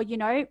day, or, you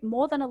know,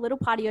 more than a little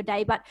part of your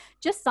day, but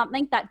just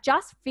something that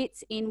just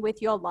fits in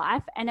with your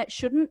life. And it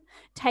shouldn't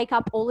take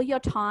up all of your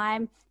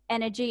time,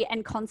 energy,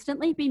 and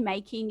constantly be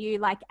making you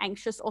like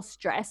anxious or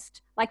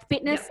stressed. Like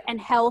fitness and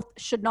health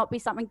should not be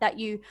something that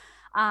you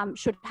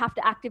should have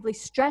to actively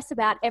stress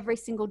about every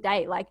single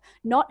day. Like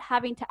not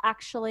having to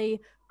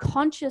actually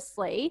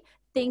consciously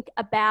think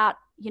about,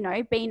 you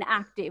know, being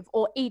active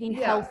or eating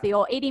healthy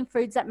or eating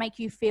foods that make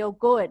you feel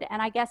good.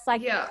 And I guess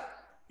like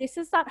this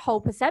is that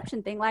whole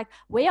perception thing. Like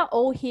we are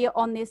all here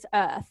on this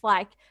earth,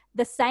 like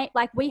the same,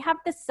 like we have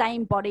the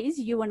same bodies,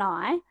 you and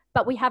I,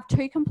 but we have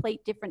two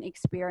complete different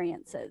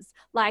experiences.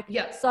 Like,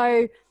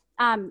 so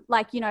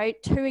like, you know,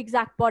 two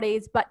exact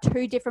bodies, but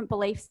two different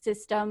belief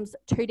systems,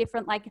 two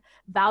different like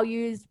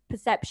values,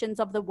 perceptions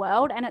of the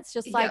world. And it's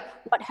just like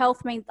what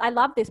health means. I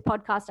love this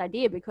podcast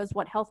idea because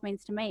what health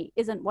means to me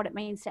isn't what it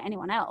means to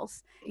anyone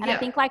else. And I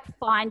think like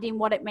finding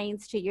what it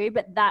means to you,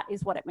 but that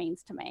is what it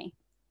means to me.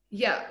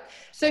 Yeah.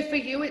 So for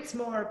you, it's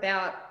more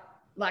about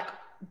like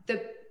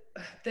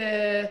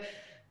the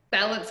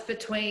balance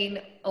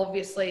between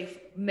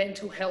obviously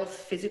mental health,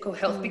 physical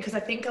health, because I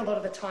think a lot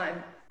of the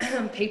time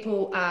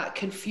people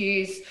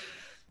confuse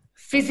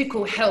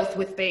physical health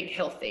with being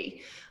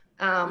healthy.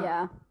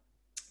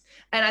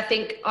 And I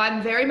think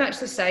I'm very much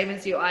the same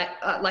as you.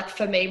 Like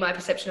for me, my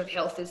perception of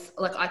health is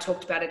like, I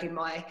talked about it in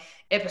my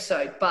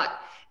episode, but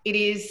it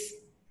is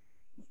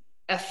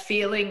a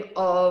feeling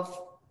of,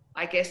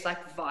 I guess,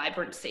 like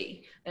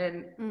vibrancy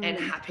and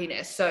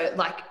happiness. So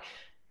like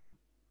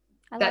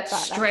that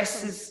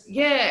stress is,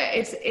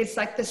 it's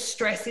like the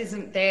stress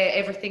isn't there.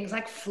 Everything's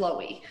like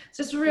flowy. It's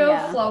just real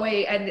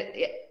flowy, and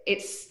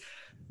it's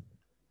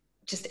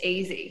just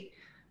easy.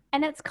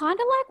 And it's kind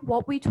of like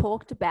what we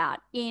talked about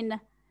in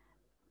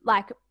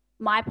like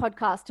my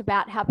podcast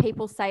about how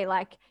people say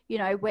like, you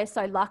know, we're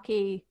so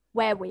lucky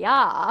where we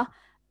are,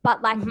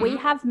 but like we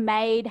have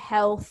made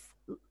health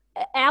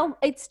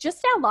it's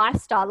just our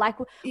lifestyle. Like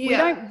we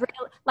don't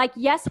really, like,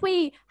 yes,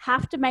 we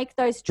have to make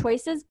those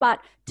choices, but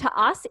to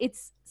us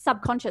it's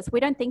subconscious. We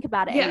don't think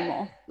about it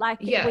anymore.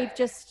 Like we've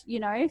just, you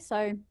know, so.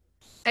 And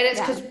it's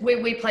because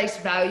we place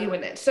value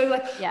in it. So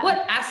like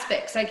what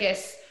aspects, I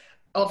guess,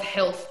 of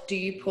health do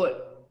you put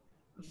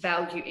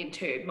value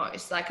into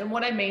most? Like, and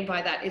what I mean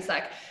by that is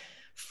like,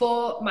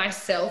 for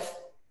myself,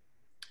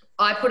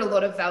 I put a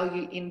lot of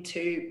value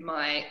into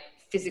my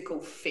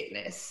physical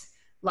fitness,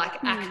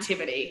 like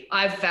activity.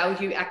 I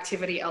value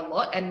activity a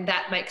lot, and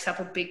that makes up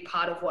a big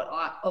part of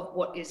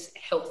what is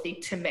healthy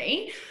to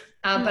me.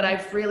 But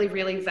I really,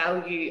 really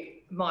value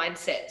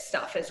mindset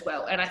stuff as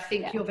well. And I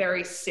think you're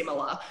very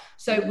similar.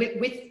 So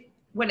with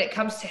when it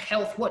comes to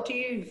health, what do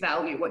you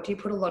value? What do you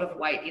put a lot of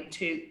weight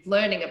into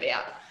learning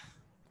about?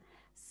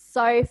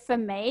 So for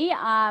me,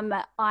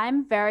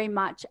 I'm very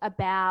much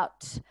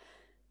about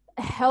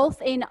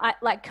health in,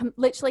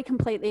 literally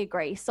completely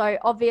agree. So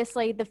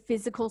obviously the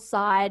physical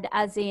side,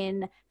 as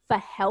in for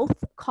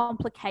health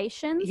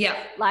complications. Yeah.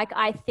 Like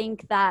I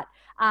think that,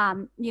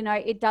 you know,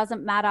 it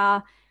doesn't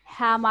matter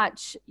how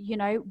much, you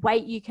know,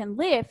 weight you can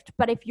lift,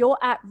 but if you're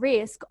at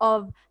risk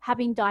of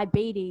having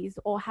diabetes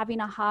or having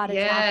a heart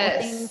attack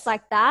or things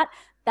like that,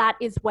 that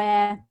is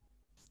where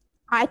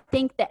I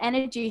think the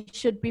energy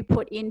should be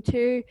put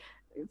into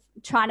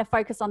trying to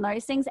focus on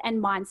those things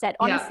and mindset.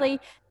 Honestly,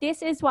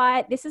 this is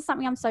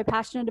something I'm so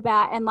passionate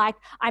about, and like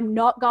I'm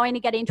not going to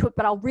get into it,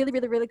 but I'll really,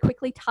 really, really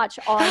quickly touch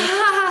on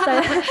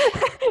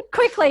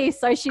quickly.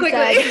 So she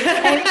said,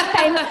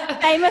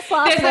 famous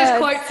last words. There's those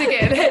quotes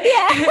again.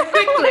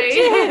 Quickly.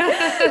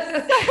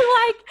 So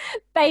like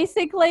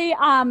basically,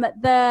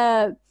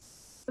 the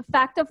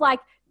fact of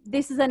like,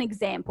 this is an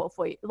example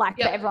for you, like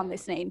for everyone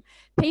listening.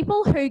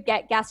 People who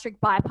get gastric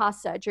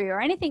bypass surgery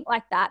or anything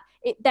like that,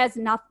 there's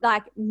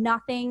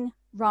nothing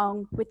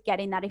wrong with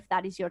getting that if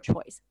that is your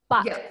choice.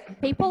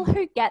 But people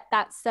who get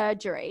that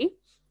surgery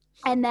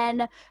and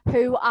then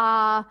who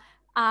are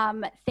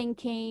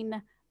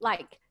thinking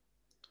like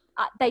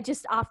they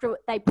just, after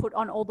they put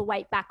on all the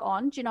weight back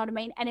on, do you know what I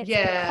mean? And it's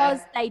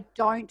because they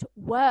don't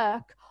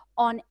work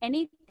on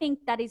anything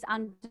that is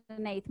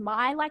underneath.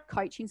 My like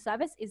coaching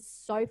service is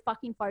so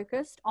fucking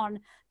focused on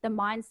the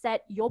mindset,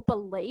 your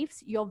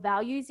beliefs, your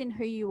values in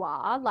who you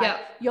are, like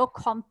your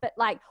comfort,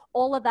 like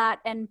all of that.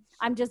 And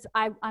I'm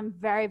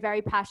very,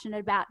 very passionate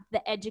about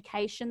the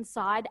education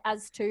side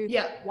as to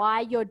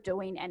why you're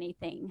doing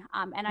anything.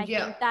 And I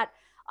think that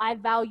I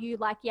value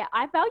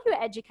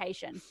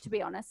education, to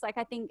be honest. Like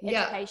I think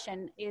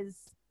education is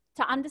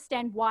to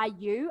understand why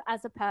you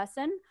as a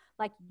person,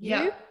 like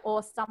you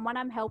or someone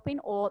I'm helping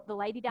or the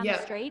lady down the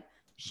street,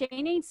 she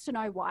needs to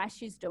know why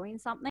she's doing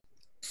something.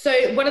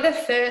 So one of the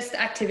first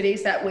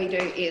activities that we do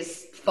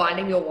is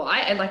finding your why,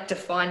 and like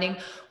defining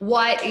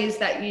why it is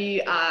that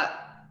you are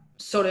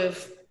sort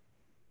of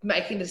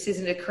making the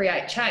decision to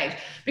create change.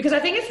 Because I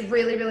think it's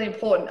really, really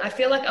important. I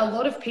feel like a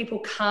lot of people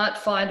can't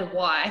find a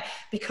why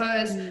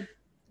because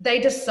they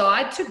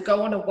decide to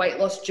go on a weight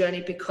loss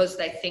journey because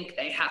they think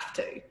they have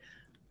to.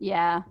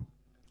 Yeah.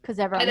 Because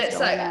everyone's and it's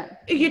doing like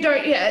it. You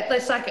don't,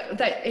 it's like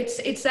that.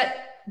 It's that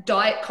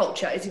diet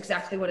culture is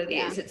exactly what it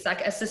is. It's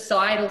like a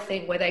societal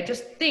thing where they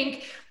just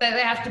think that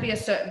they have to be a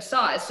certain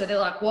size, so they're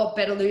like, well,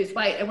 better lose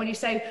weight. And when you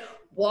say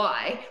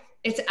why,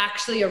 it's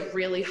actually a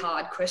really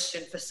hard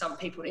question for some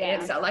people to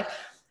answer. Like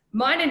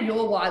mine and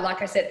your why,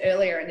 like I said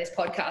earlier in this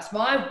podcast,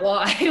 my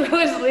why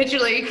was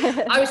literally,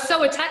 I was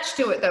so attached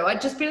to it though.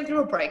 I'd just been through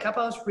a breakup.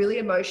 I was really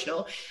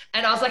emotional,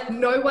 and I was like,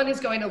 no one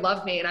is going to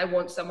love me, and I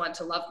want someone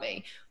to love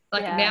me.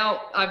 Like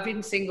now I've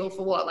been single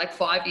for what, like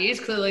 5 years,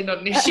 clearly not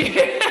an issue.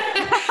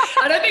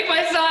 I don't think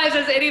my size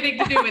has anything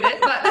to do with it,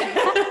 but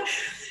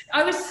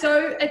I was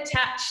so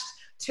attached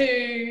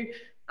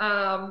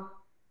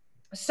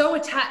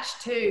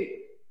to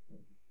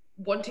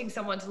wanting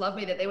someone to love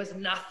me that there was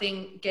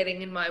nothing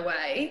getting in my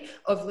way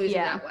of losing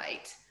that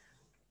weight.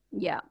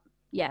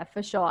 Yeah,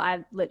 for sure.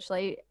 I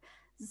literally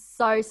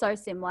so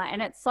similar.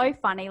 And it's so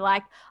funny.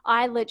 Like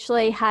I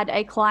literally had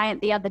a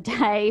client the other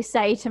day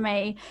say to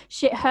me,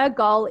 her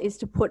goal is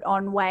to put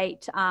on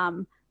weight.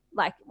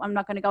 Like I'm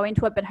not going to go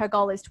into it, but her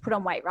goal is to put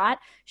on weight, right?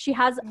 She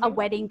has a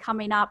wedding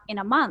coming up in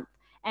a month.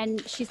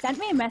 And she sent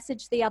me a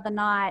message the other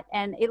night,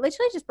 and it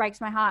literally just breaks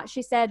my heart.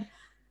 She said,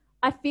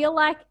 I feel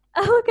like,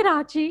 oh, look at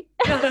Archie.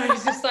 No,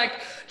 he's just like,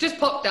 just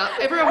popped up.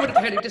 Everyone would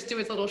have heard him just do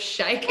his little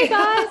shake. Hey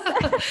guys.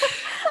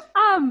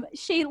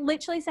 She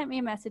literally sent me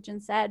a message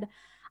and said,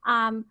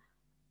 I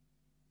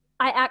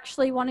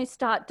actually want to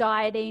start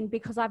dieting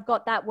because I've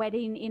got that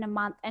wedding in a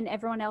month and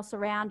everyone else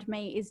around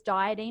me is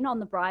dieting on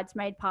the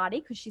bridesmaid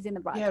party because she's in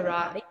the bridesmaid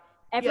party.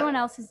 Everyone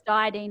else is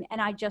dieting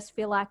and I just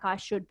feel like I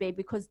should be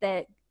because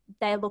they're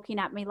looking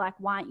at me like,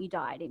 why aren't you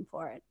dieting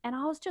for it? And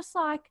I was just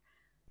like,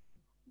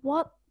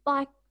 what?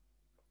 Like,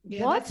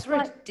 what? That's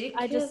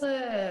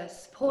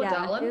ridiculous. Poor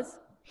darling.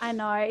 I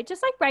know. It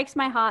just like breaks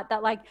my heart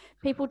that like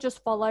people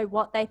just follow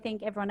what they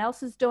think everyone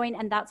else is doing.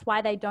 And that's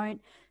why they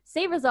don't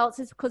see results,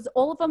 is because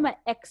all of them are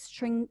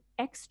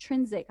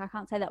extrinsic. I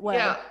can't say that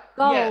word.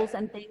 Goals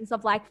and things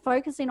of like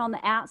focusing on the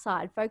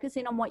outside,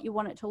 focusing on what you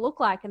want it to look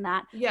like and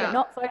that, but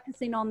not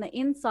focusing on the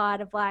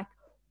inside of like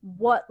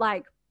what,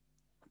 like,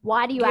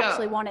 why do you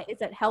actually want it?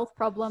 Is it health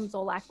problems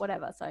or like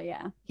whatever? So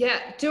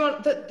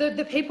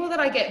the people that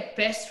I get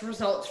best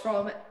results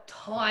from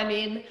time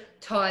in,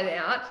 time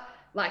out,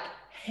 like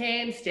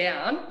hands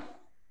down,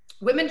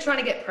 women trying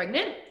to get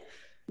pregnant.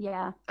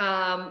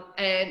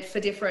 And for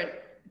different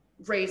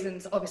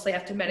reasons, obviously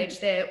have to manage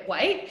their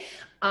weight.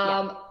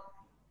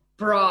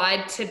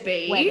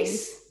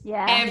 Bride-to-be's.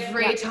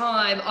 Every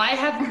time. I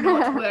have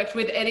not worked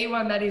with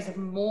anyone that is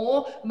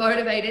more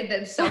motivated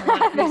than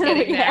someone who's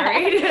getting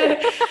married.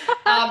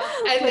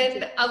 And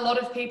then a lot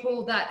of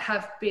people that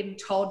have been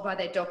told by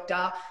their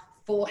doctor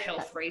for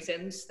health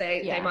reasons,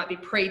 they might be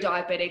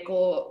pre-diabetic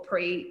or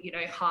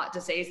heart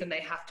disease, and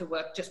they have to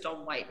work just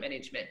on weight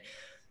management.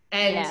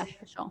 And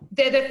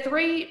they're the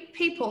three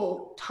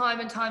people time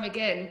and time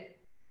again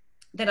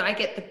that I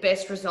get the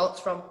best results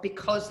from,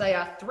 because they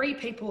are three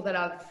people that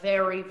are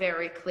very,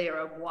 very clear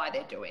on why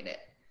they're doing it.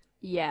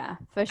 Yeah,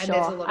 for sure. And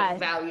there's a lot of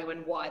value in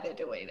why they're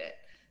doing it.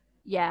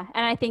 Yeah.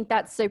 And I think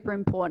that's super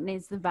important,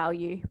 is the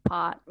value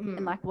part.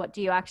 And like, what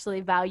do you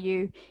actually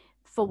value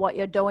for what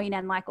you're doing?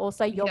 And like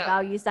also your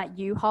values that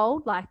you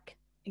hold, like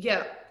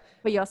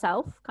for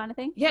yourself kind of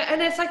thing. Yeah.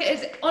 And it's like,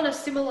 it's on a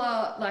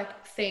similar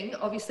like thing.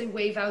 Obviously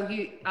we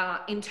value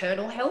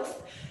internal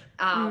health.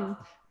 So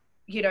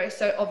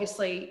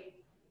obviously,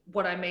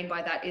 what I mean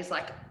by that is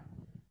like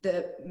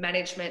the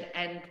management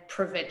and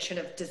prevention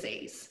of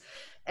disease.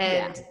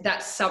 And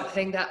that's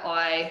something that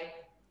I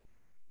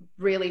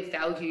really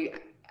value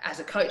as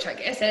a coach, I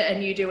guess,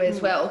 and you do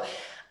as well.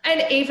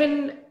 And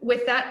even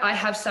with that, I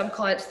have some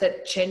clients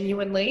that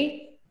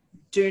genuinely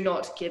do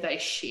not give a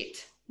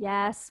shit.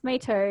 Yes, me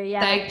too.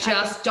 Yeah. They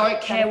just don't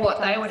care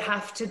what they would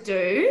have to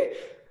do.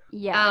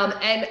 Yeah.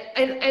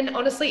 And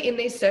honestly, in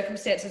these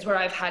circumstances where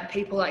I've had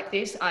people like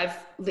this, I've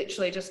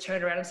literally just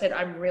turned around and said,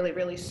 I'm really,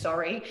 really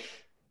sorry,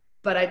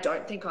 but I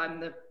don't think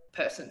I'm the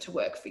person to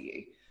work for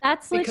you.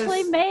 That's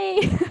literally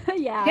me.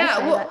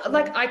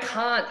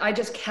 I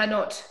just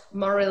cannot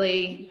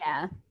morally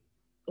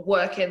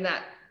work in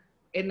that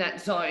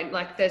zone.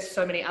 Like there's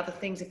so many other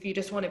things. If you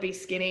just want to be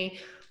skinny,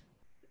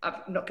 I'm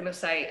not going to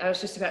say, I was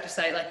just about to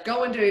say like,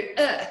 go and do,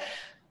 but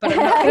I'm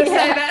not going to say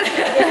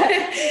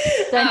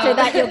that. Don't do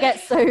that, you'll get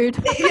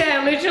sued.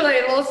 Literally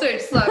a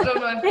lawsuit slapped on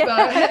my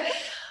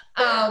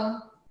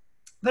phone.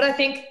 But I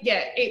think,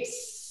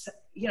 it's,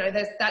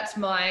 that's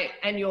my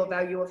annual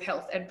value of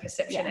health and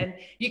perception. And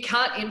you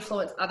can't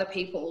influence other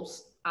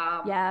people's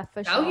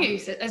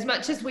values as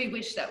much as we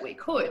wish that we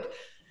could.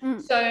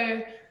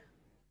 So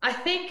I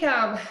think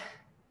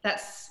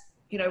that's,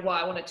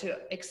 why I wanted to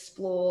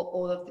explore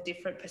all of the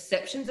different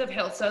perceptions of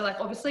health. So like,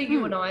 obviously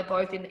you and I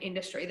both in the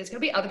industry, there's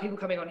going to be other people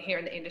coming on here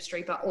in the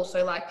industry, but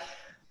also like,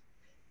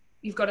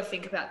 you've got to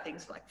think about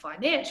things like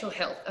financial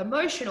health,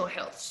 emotional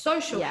health,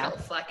 social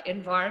health, like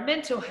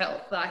environmental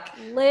health, like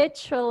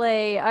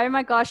literally. Oh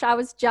my gosh. I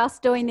was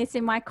just doing this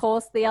in my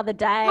course the other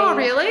day. Oh,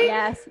 really?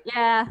 Yes.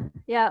 Yeah.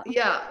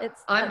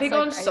 I'm big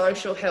on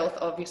social health,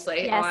 obvly.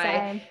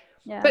 Same.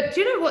 But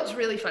do you know what's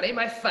really funny?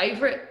 My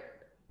favorite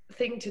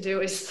thing to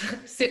do is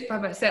sit by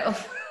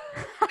myself.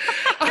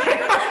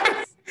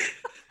 Like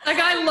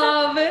I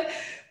love it.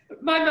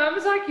 My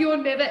mum's like, you're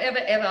never ever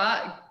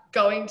ever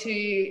going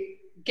to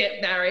get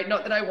married,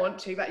 not that I want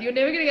to, but you're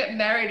never going to get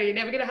married or you're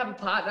never going to have a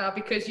partner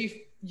because you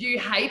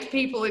hate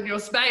people in your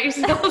space.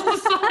 And I was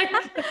just like,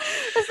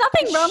 there's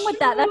nothing wrong with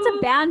that. That's a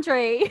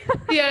boundary.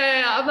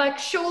 I'm like,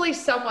 surely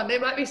there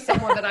might be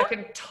someone that I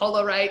can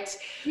tolerate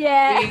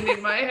being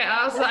in my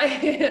house.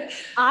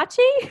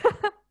 Archie?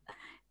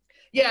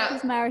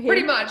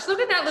 Pretty much. Look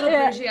at that little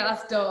bougie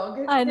ass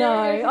dog. I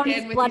know. On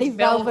his bloody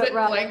velvet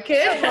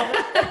blanket.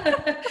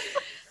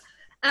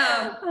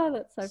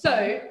 That's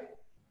so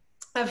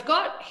I've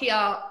got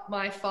here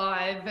my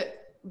 5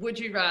 would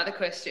you rather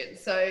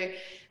questions. So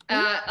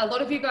a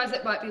lot of you guys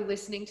that might be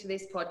listening to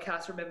this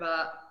podcast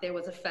remember there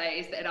was a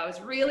phase that I was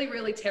really,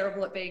 really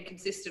terrible at being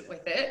consistent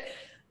with it.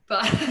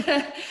 But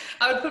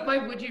I would put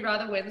my Would You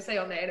Rather Wednesday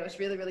on there and it was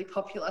really, really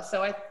popular.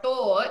 So I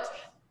thought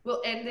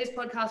we'll end this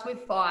podcast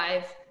with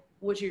 5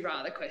 would you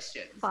rather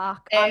questions.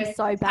 Fuck, I'm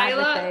so bad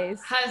Tayla with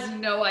these. has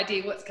no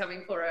idea what's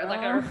coming for her. Like,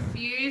 I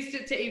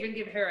refused to even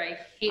give her a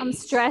hint. I'm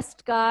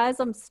stressed, guys.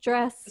 I'm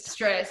stressed.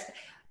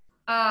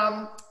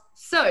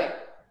 So,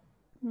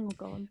 oh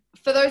God.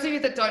 For those of you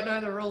that don't know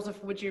the rules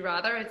of Would You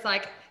Rather, it's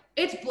like,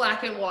 it's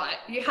black and white.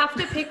 You have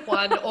to pick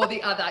one or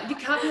the other. You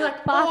can't be like,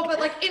 oh, but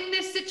like in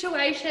this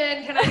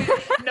situation, can I?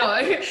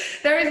 No,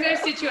 there is no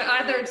situation.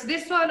 Either it's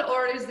this one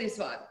or it is this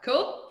one.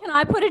 Cool? Can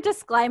I put a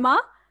disclaimer?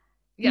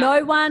 Yeah.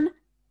 No one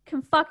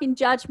can fucking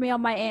judge me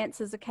on my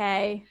answers,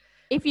 okay?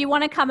 If you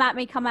want to come at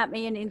me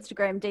in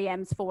Instagram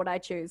DMs for what I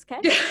choose,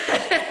 okay?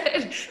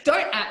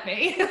 Don't at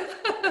me.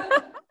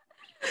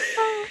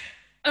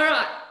 All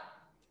right.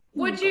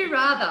 Would you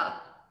rather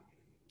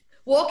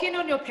walk in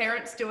on your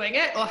parents doing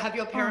it or have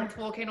your parents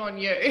walk in on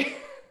you?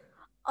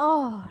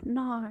 Oh,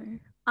 no.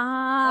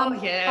 Oh,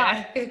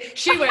 yeah.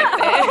 She went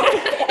there.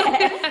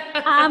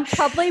 Yeah.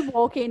 Probably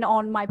walk in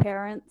on my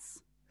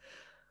parents.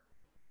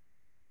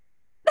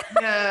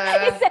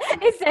 Yeah.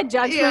 It said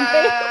judgment.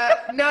 Yeah.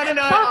 No.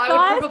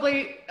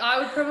 I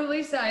would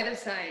probably say the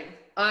same.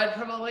 I'd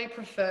probably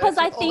prefer because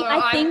I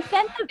think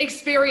then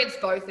experienced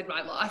both in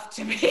my life,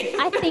 to me.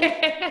 I think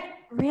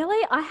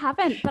really I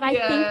haven't, but I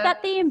think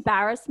that the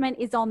embarrassment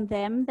is on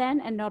them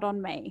then and not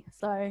on me.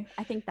 So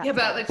I think that's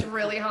but it's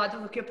really hard to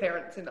look your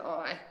parents in the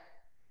eye.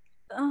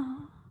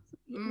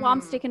 Well,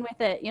 I'm sticking with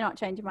it. You're not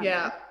changing my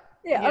mind.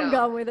 Yeah, I'm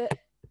going with it.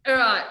 All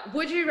right.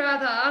 Would you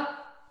rather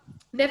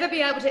never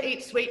be able to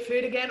eat sweet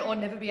food again or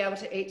never be able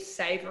to eat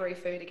savory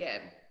food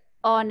again?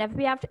 Oh, never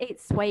be able to eat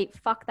sweet.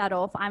 Fuck that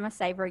off. I'm a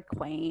savory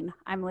queen.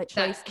 I'm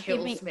literally... That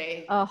kills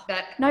me. Oh,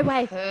 that no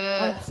way.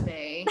 Hurts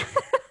me.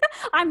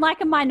 I'm like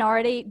a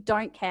minority.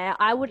 Don't care.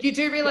 I would... You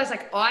do realise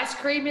like ice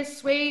cream is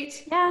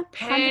sweet? Yeah.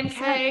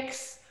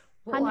 Pancakes.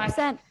 100%.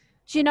 Like...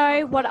 Do you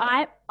know what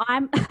I'm...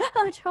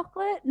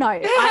 chocolate? No,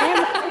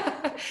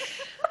 I am...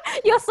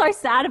 You're so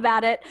sad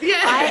about it.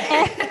 Yeah.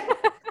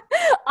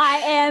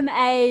 I am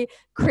a...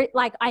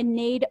 Like, I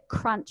need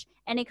crunch.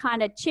 Any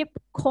kind of chip,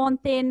 corn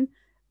thin...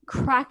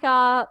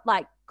 cracker,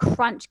 like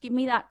crunch. Give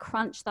me that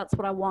crunch. That's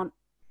what I want.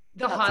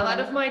 That's highlight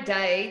of my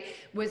day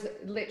was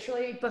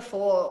literally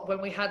before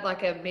when we had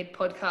like a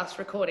mid-podcast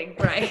recording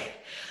break.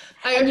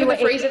 I opened the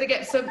freezer to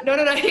get some... No.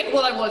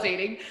 Well, I was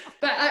eating.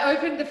 But I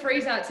opened the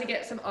freezer to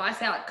get some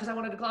ice out because I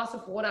wanted a glass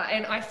of water.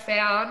 And I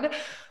found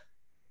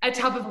a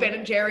tub of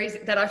Ben & Jerry's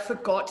that I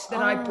forgot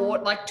that I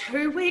bought like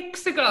 2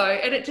 weeks ago.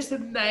 And it just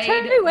made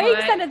 2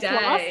 weeks and it's day.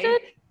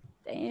 Lasted?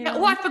 Damn.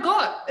 Well, I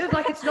forgot.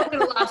 Like, it's not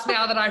going to last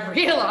now that I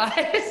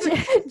realised.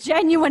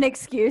 Genuine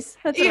excuse.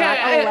 That's if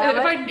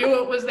I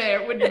knew it was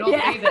there, it would not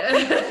be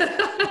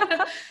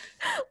there.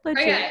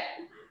 Okay.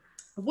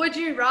 Would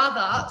you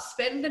rather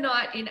spend the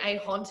night in a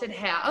haunted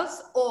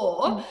house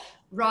or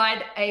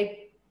ride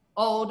a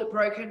old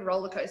broken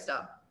roller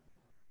coaster?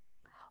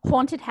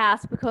 Haunted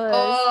house because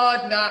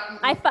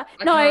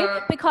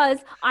because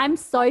I'm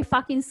so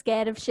fucking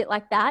scared of shit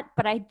like that,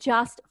 but I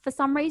just for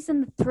some reason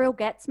the thrill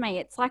gets me.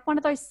 It's like one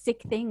of those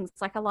sick things.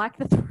 Like I like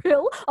the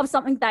thrill of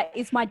something that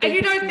is my deepest And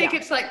you don't think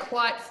it's like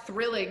quite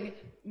thrilling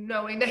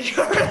knowing that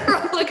you're on a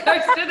roller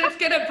coaster that's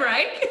gonna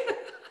break?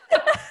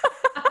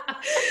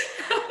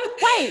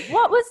 Wait,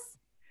 what was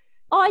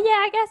Oh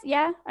yeah, I guess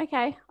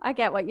okay. I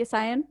get what you're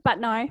saying. But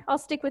no, I'll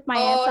stick with my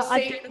answer.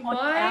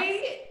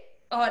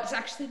 It's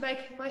actually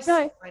making my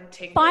spine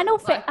tingle.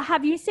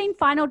 Have you seen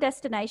Final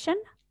Destination?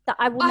 That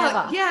I will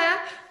never.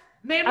 Yeah.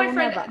 Me and my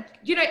friend, never.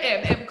 You know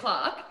M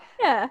Clark?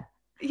 Yeah.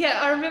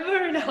 Yeah, I remember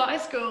in high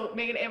school,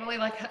 me and Emily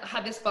like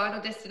had this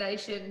Final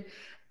Destination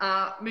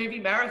movie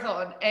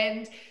marathon,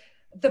 and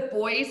the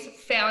boys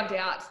found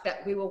out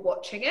that we were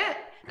watching it,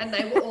 and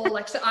they were all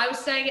like, so I was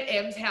staying at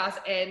Em's house,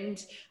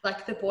 and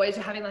like the boys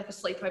were having like a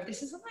sleepover.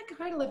 This is like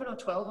grade 11 or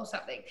 12 or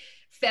something.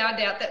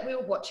 Found out that we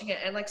were watching it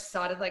and like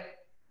started like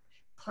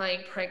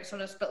playing pranks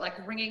on us, but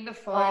like ringing the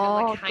phone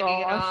and like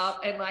hanging it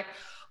up, and like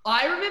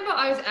I remember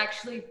I was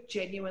actually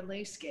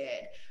genuinely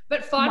scared.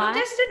 But Final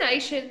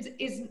Destinations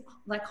is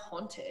like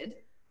haunted.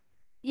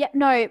 Yeah,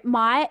 no,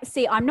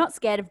 I'm not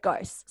scared of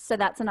ghosts, so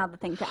that's another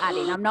thing to add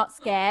in. I'm not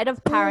scared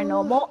of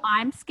paranormal.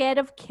 I'm scared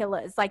of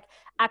killers, like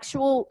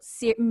actual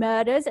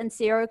murders and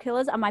serial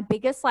killers are my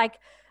biggest I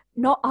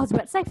was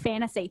about to say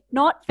fantasy,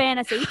 not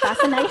fantasy,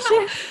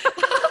 fascination.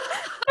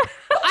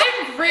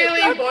 I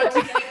really want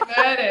to get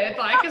murdered.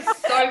 Like,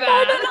 it's so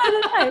bad.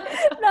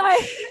 No.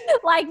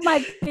 Like,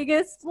 my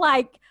biggest,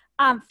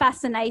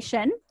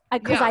 fascination,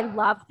 because I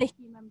love the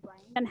human brain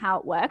and how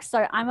it works.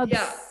 So I'm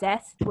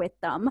obsessed with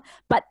them.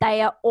 But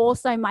they are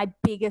also my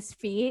biggest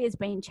fear is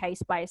being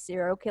chased by a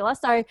serial killer.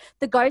 So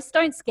the ghosts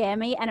don't scare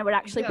me, and it would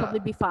actually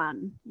probably be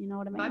fun. You know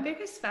what I mean? My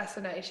biggest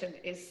fascination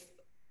is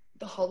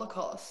the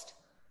Holocaust.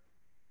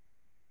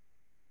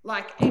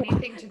 Like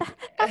anything to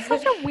That's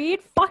such a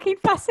weird fucking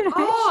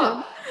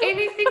fascination.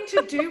 Anything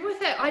to do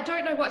with it. I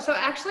don't know what. So I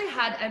actually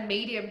had a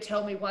medium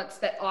tell me once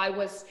that I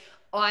was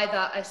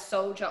either a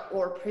soldier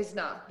or a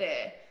prisoner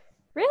there.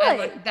 Really? And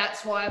like,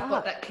 that's why I've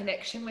got that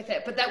connection with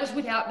it. But that was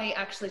without me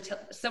actually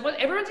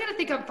everyone's going to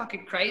think I'm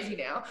fucking crazy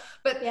now.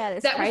 But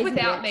that was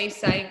without me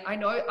saying, I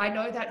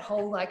know that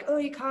whole like, oh,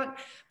 you can't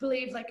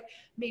believe like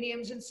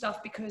mediums and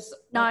stuff because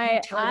you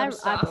tell them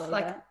stuff.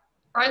 Like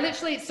I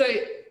literally, so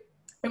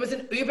it was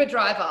an Uber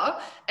driver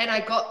and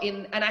I got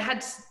in and I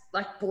had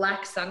like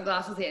black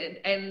sunglasses in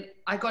and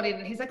I got in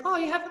and he's like, oh,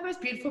 you have the most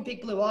beautiful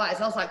big blue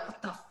eyes. I was like,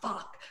 what the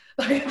fuck?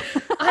 Like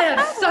I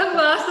have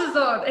sunglasses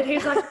on. And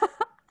he's like,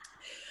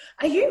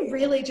 are you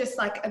really just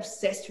like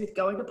obsessed with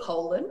going to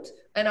Poland?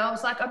 And I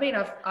was like, I mean,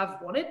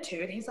 I've wanted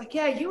to. And he's like,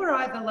 yeah, you were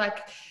either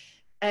like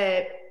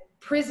a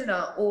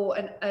prisoner or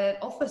an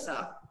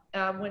officer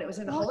when it was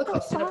in the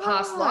Holocaust in a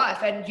past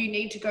life, and you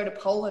need to go to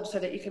Poland so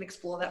that you can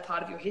explore that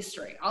part of your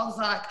history. I was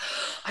like,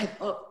 I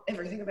love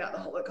everything about the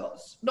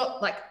Holocaust.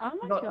 Not like,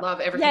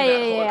 love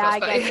everything about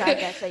the Holocaust. I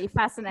guess. So you're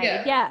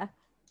fascinated. Yeah,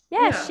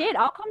 shit.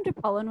 I'll come to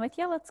Poland with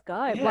you. Let's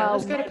go. Yeah, well,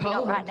 let's go to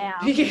Poland right now.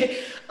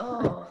 Okay,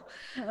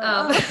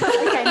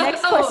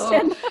 next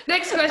question.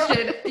 Next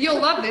question. You'll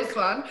love this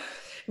one.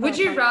 Would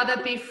you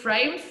rather be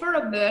framed for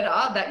a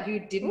murder that you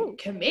didn't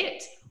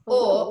commit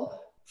or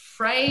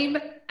frame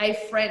a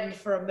friend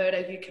for a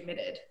murder you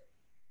committed?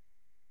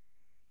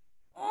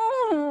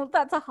 Oh,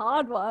 that's a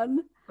hard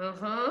one. I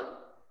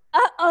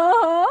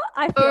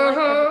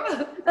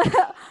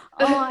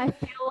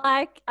feel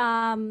like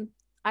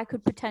I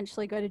could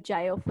potentially go to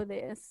jail for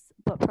this,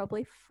 but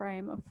probably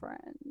frame a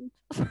friend.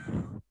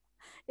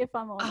 If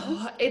I'm honest.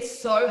 Oh, it's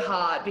so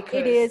hard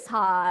because it is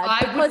hard.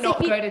 I would not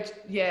go to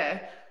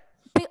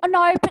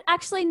no, but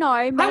actually no.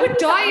 I would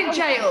die in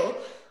jail.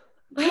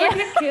 Yeah. I would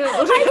get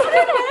killed. I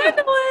couldn't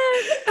handle it.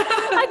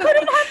 I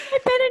couldn't have my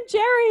Ben and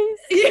Jerry's.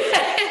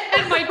 Yeah,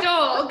 and my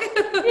dog.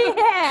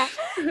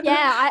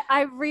 Yeah.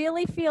 I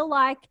really feel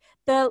like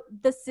the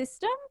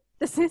system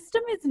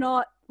is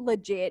not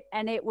legit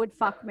and it would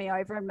fuck me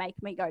over and make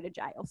me go to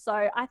jail.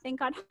 So I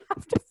think I'd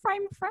have to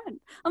frame a friend.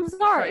 I'm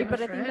sorry, but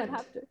I think I'd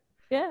have to.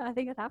 Yeah, I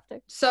think I'd have to.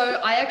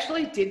 So I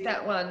actually did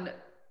that one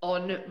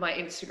on my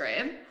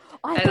Instagram.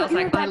 I thought you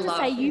were about to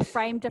say you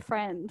framed a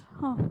friend.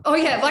 Oh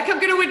yeah, like I'm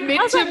going to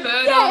admit to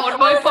murder on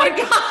my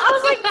podcast. I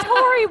was like,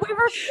 Tori, we're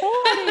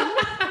recording.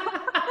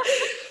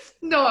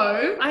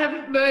 No, I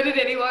haven't murdered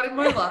anyone in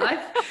my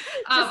life.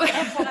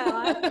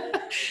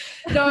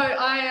 No,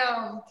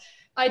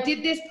 I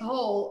did this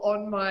poll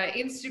on my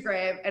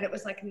Instagram and it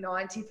was like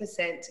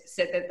 90%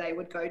 said that they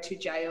would go to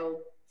jail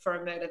for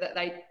a murder that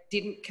they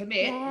didn't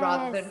commit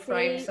rather than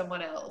frame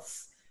someone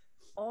else.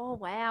 Oh,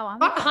 wow. I'm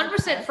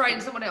 100%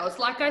 frame someone else.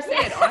 Like I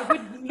said, I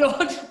would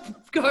not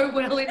go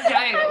well in jail.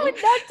 I would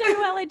not do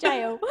well in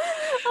jail.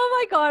 Oh,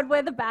 my God.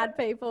 We're the bad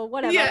people.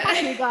 Whatever. Yeah.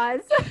 Fuck you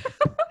guys.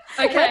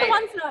 Okay. We're the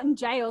ones not in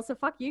jail, so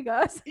fuck you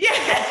guys.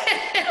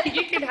 Yeah.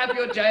 You can have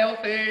your jail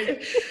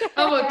food. Yeah.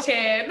 I'm on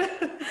 10.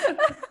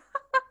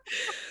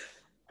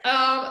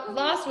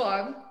 Last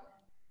one.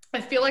 I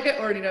feel like I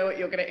already know what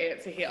you're going to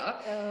answer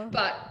here,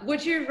 but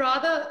would you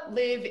rather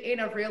live in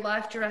a real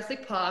life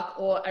Jurassic Park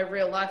or a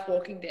real life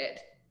Walking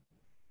Dead?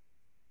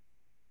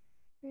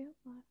 Real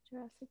life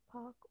Jurassic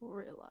Park or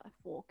real life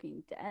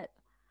Walking Dead?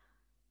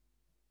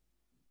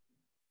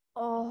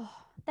 Oh,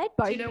 they'd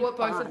both. Do you know what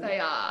both of they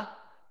are?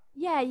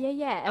 Yeah.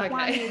 Okay.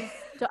 One is.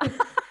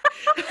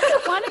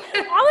 I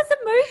was a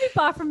movie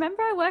buff.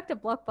 Remember, I worked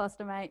at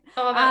Blockbuster, mate.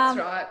 Oh, that's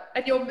right.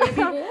 And your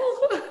movie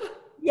wall.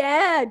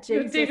 Yeah,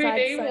 Jesus, I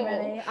had so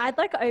many. I had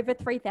like over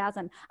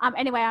 3,000.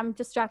 Anyway, I'm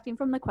distracting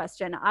from the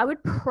question. I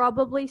would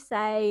probably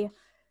say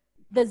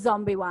the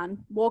zombie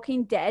one,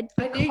 Walking Dead.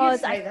 I knew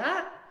you'd say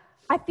that.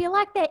 I feel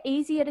like they're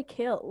easier to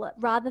kill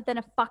rather than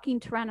a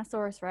fucking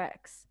Tyrannosaurus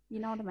Rex. You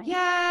know what I mean?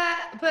 Yeah,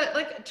 but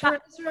like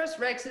Tyrannosaurus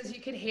Rexes,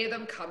 you can hear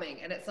them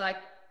coming, and it's like,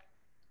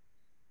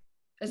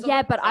 as long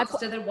as it's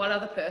faster than one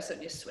other person,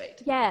 you're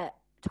sweet. Yeah,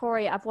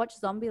 Tori, I've watched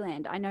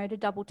Zombieland. I know to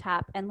double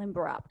tap and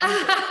limber up.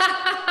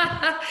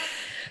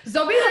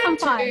 Zombieland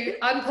 2,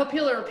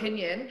 unpopular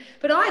opinion,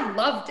 but I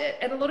loved it.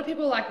 And a lot of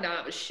people were like, nah,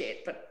 it was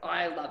shit, but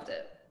I loved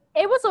it.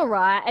 It was all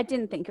right. I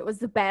didn't think it was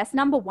the best.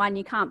 Number one,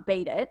 you can't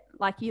beat it.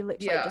 Like, you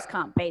literally just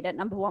can't beat it.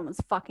 Number one was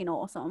fucking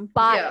awesome.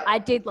 But I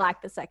did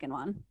like the second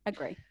one.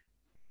 Agree.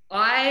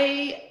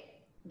 I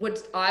would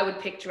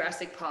pick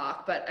Jurassic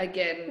Park, but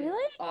again,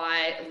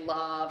 I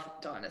love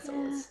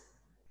dinosaurs.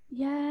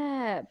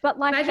 Yeah, but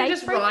like, imagine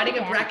just riding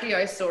a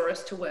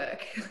Brachiosaurus to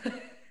work.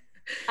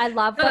 I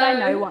love that. I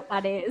know what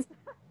that is.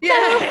 Yeah.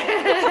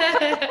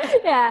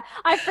 Yeah,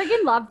 I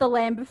friggin' love The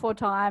Land Before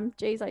Time.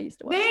 Jeez, I used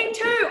to watch Me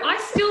too. I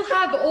still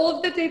have all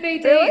of the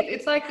DVDs. Really?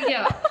 It's like,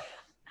 yeah.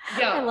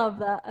 I love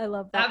that.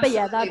 Absolutely. But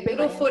yeah, that'd be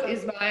Littlefoot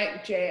is my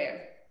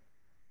jam.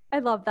 I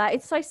love that.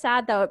 It's so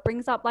sad though. It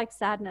brings up like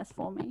sadness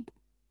for me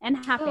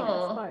and happiness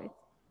both.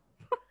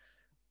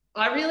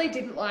 I really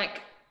didn't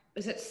like.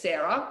 Is it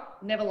Sarah?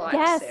 Never liked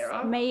Sarah.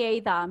 Yes, me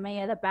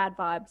either. Bad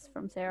vibes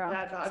from Sarah.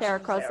 Bad vibes Sarah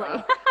from Crosley.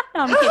 Sarah.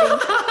 No, I'm kidding.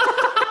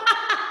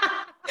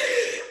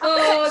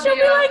 She'll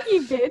be like,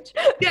 you bitch.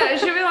 Yeah,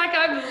 she'll be like,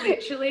 I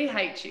literally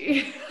hate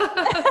you.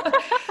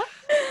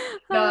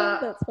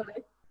 That's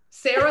funny.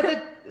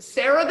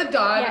 Sarah the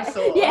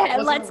dinosaur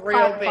was let's a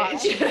real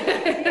bitch.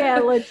 Yeah,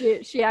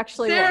 legit. She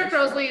actually Sarah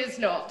was. Crosley is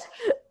not.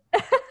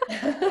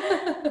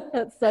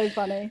 That's so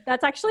funny.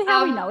 That's actually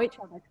how we know each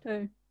other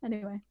too.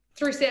 Anyway.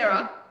 Through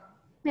Sarah?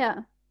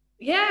 Yeah.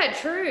 Yeah,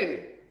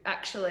 true.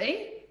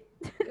 Actually.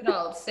 Good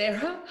old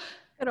Sarah.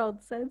 Good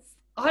old sis.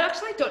 I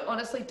actually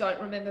honestly don't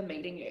remember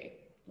meeting you,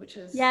 which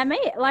is... Yeah, me.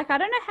 Like, I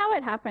don't know how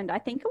it happened. I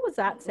think it was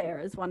at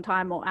Sarah's one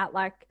time or at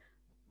like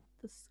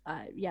this.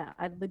 I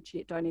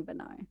legit don't even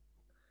know.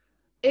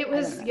 It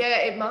was,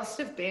 it must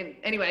have been.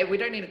 Anyway, we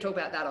don't need to talk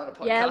about that on a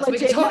podcast. Yeah, legit. We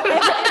can talk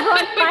about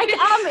Everyone's like,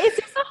 is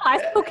this a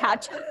high school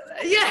catch-up?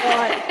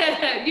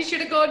 Yeah. You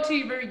should have gone to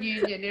your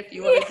reunion if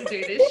you wanted to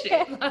do this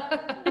shit.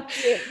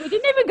 We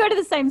didn't even go to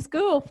the same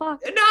school.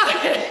 Fuck.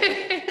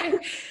 No.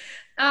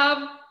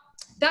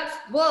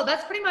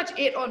 That's pretty much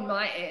it on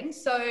my end.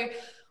 So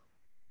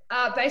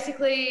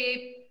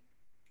basically,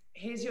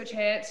 here's your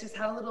chance. Just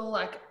have a little,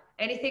 like,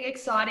 anything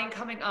exciting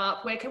coming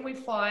up. Where can we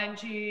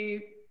find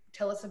you?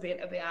 Tell us a bit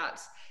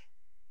about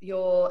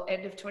your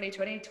end of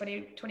 2020,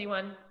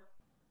 2021.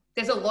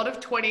 There's a lot of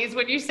 20s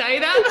when you say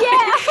that.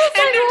 Yeah.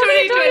 End of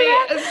 2020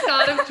 and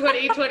start of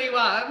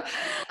 2021.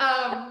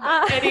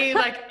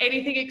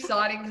 Anything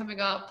exciting coming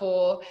up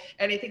or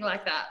anything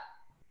like that?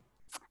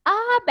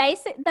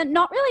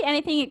 Not really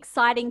anything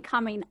exciting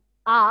coming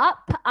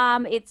up.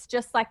 It's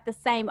just like the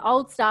same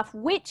old stuff,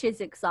 which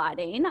is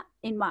exciting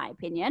in my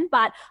opinion,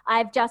 but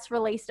I've just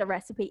released a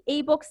recipe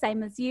ebook,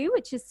 same as you,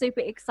 which is super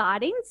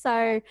exciting.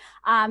 So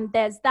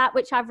there's that,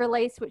 which I've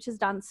released, which has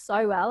done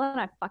so well, and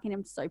I fucking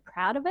am so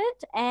proud of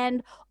it.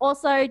 And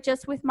also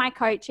just with my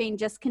coaching,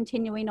 just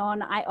continuing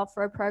on, I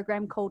offer a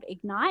program called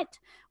Ignite,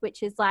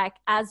 which is like,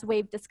 as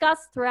we've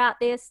discussed throughout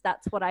this,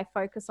 that's what I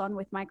focus on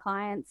with my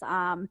clients.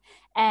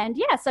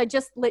 So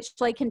just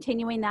literally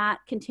continuing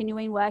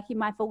working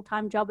my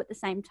full-time job at the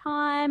same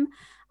time.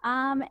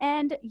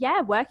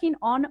 Working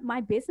on my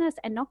business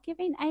and not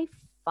giving a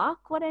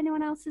fuck what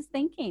anyone else is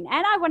thinking.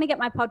 And I want to get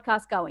my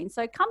podcast going.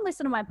 So come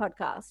listen to my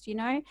podcast, you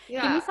know?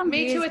 Yeah, give me some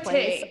me views, to a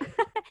please. T.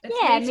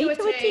 Me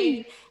to a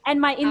T. And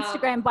my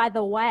Instagram, by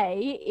the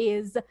way,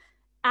 is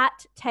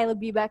at Tayla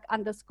Bubeck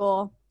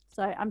 _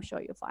 So I'm sure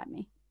you'll find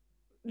me.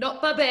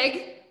 Not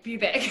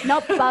Bubeck.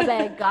 Not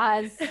Bubeck,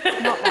 guys.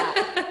 Not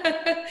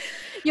that.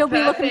 You'll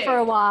be looking for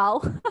a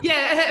while.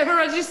 Yeah,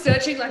 everyone's just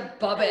searching like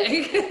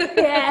Bubeck.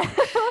 Yeah.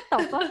 What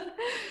the fuck?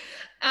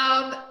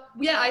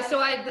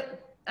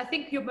 I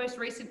think your most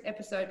recent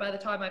episode, by the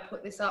time I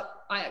put this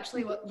up, I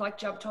actually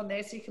jumped on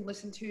there so you can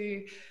listen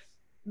to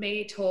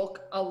me talk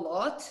a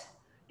lot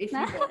if you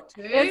want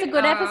to. It was a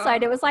good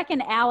episode. It was like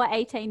an hour,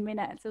 18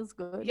 minutes. It was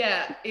good.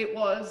 Yeah, it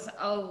was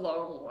a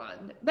long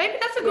one. Maybe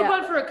that's a good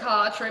one for a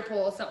car trip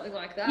or something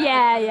like that.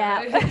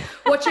 Yeah.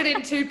 Watch it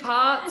in 2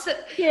 parts.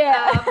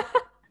 Yeah.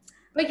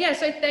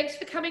 So thanks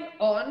for coming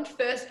on.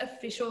 First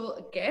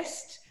official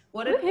guest.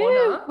 What an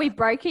honor. We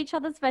broke each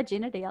other's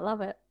virginity. I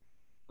love it.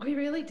 We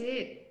really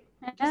did.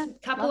 Just a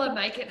couple of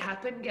make it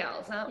happen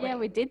gals, aren't we? Yeah,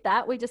 we did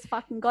that. We just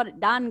fucking got it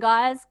done,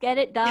 guys. Get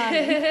it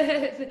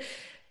done.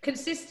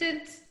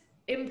 Consistent,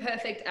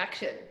 imperfect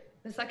action.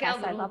 It's like our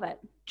little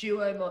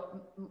duo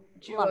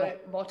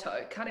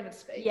motto. Can't even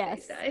speak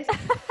these days.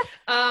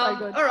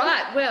 All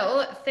right.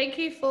 Well, thank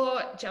you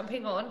for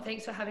jumping on.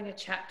 Thanks for having a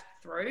chat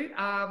through.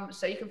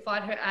 So you can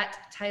find her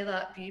at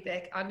Tayla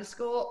Bubeck _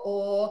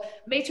 or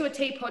Me to a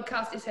T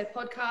podcast is her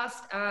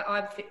podcast.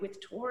 I'm Fit with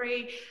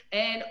Tori,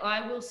 and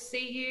I will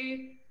see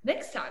you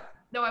next time.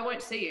 No, I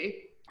won't see you,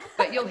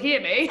 but you'll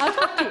hear me. I'll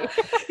talk to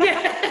you.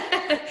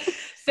 Yeah.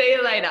 See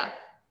you later.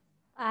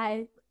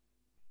 Bye.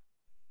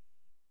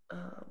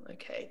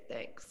 Okay,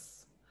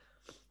 thanks.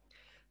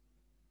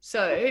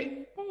 So,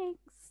 thanks.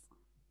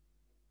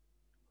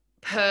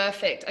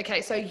 Perfect.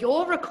 Okay, so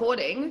your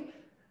recording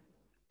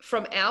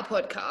from our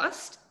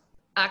podcast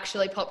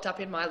actually popped up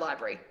in my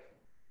library.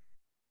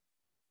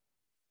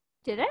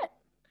 Did it?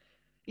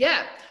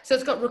 Yeah. So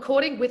it's got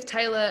recording with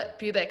Tayla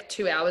Bubeck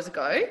 2 hours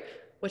ago,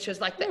 which was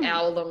like the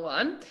hour-long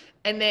one,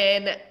 and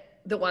then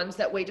the ones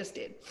that we just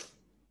did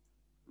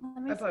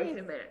are both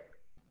in there.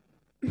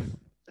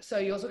 So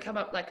yours will come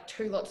up like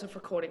 2 lots of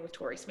recording with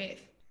Tori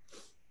Smith.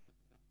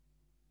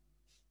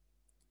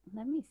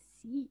 Let me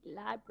see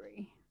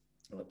library.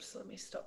 Oops, let me stop